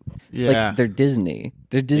do you Yeah. like they're Disney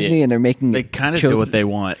and they're making They kind of do what they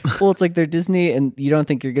want. well it's like they're Disney and you don't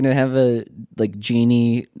think you're gonna have a like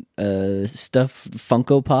genie stuff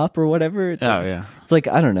Funko Pop or whatever. It's like, yeah. it's like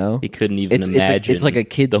I don't know. He couldn't even It's imagine. like a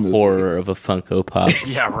kid the movie. horror of a Funko Pop.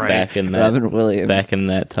 Yeah, right. Back in that. Robin Williams. Back in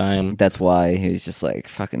that time. That's why he was just like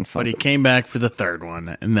fucking But he Funko. came back for the third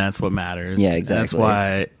one, and that's what matters. Yeah, And exactly. that's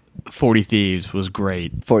why 40 Thieves was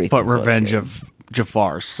great. 40 but Thieves was Revenge good. of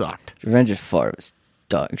Jafar sucked. Revenge of Far was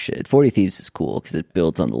dog shit. 40 Thieves is cool because it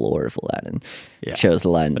builds on the lore of Aladdin. Yeah. It shows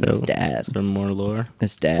Aladdin and his Is dad. there more lore?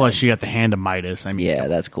 His dad. Plus, you got the Hand of Midas. I mean, Yeah,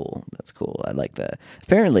 that's cool. That's cool. I like that.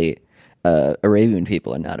 Apparently, Arabian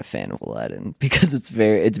people are not a fan of Aladdin because it's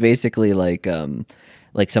basically like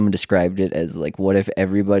someone described it as like what if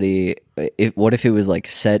it was like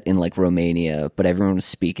set in like Romania but everyone was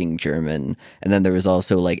speaking German and then there was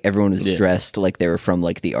also like everyone was dressed like they were from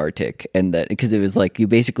like the Arctic and that because it was like you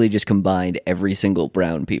basically just combined every single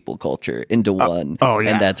brown people culture into one oh,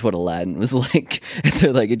 yeah. and that's what Aladdin was like and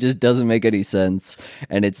they're like it just doesn't make any sense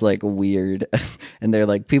and it's like weird and they're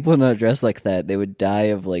like people not dressed like that they would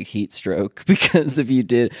die of like heat stroke because if you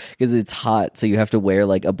did because it's hot so you have to wear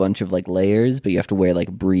like a bunch of like layers but you have to wear like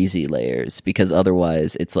breezy layers because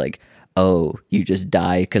otherwise it's like oh you just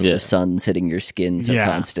die because Yeah. the sun's hitting your skin so Yeah.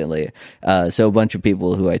 constantly so a bunch of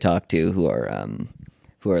people who I talk to who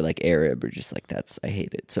are like Arab are just like I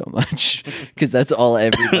hate it so much because that's all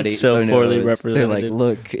everybody So knows. poorly They're like represented.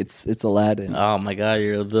 look it's Aladdin Oh my god,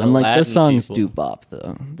 you're the I'm like Latin those songs people. do bop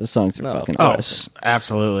though those songs are No, fucking of Oh, awesome.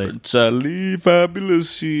 absolutely. Sali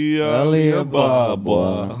fabulously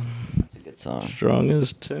Alibaba. It's a good song. Strong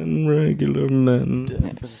as 10 regular men.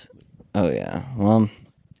 Yes. Oh yeah. Well,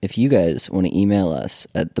 if you guys want to email us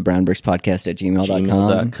at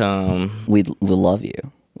thebrownbrickspodcast@gmail.com, Gmail.com. we'll love you.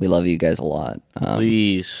 We love you guys a lot.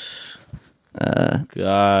 Please.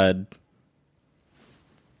 God.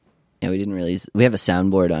 Yeah, we didn't really. We have a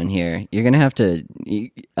soundboard on here. You're gonna have to.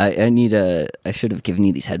 I should have given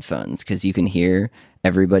you these headphones because you can hear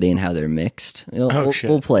everybody and how they're mixed. We'll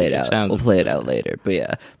shit. play it out. sounds We'll play it out later. But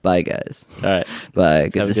yeah, bye guys. All right. Bye.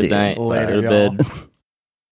 Good Have to a see good night. you. Later, Go to y'all. bed.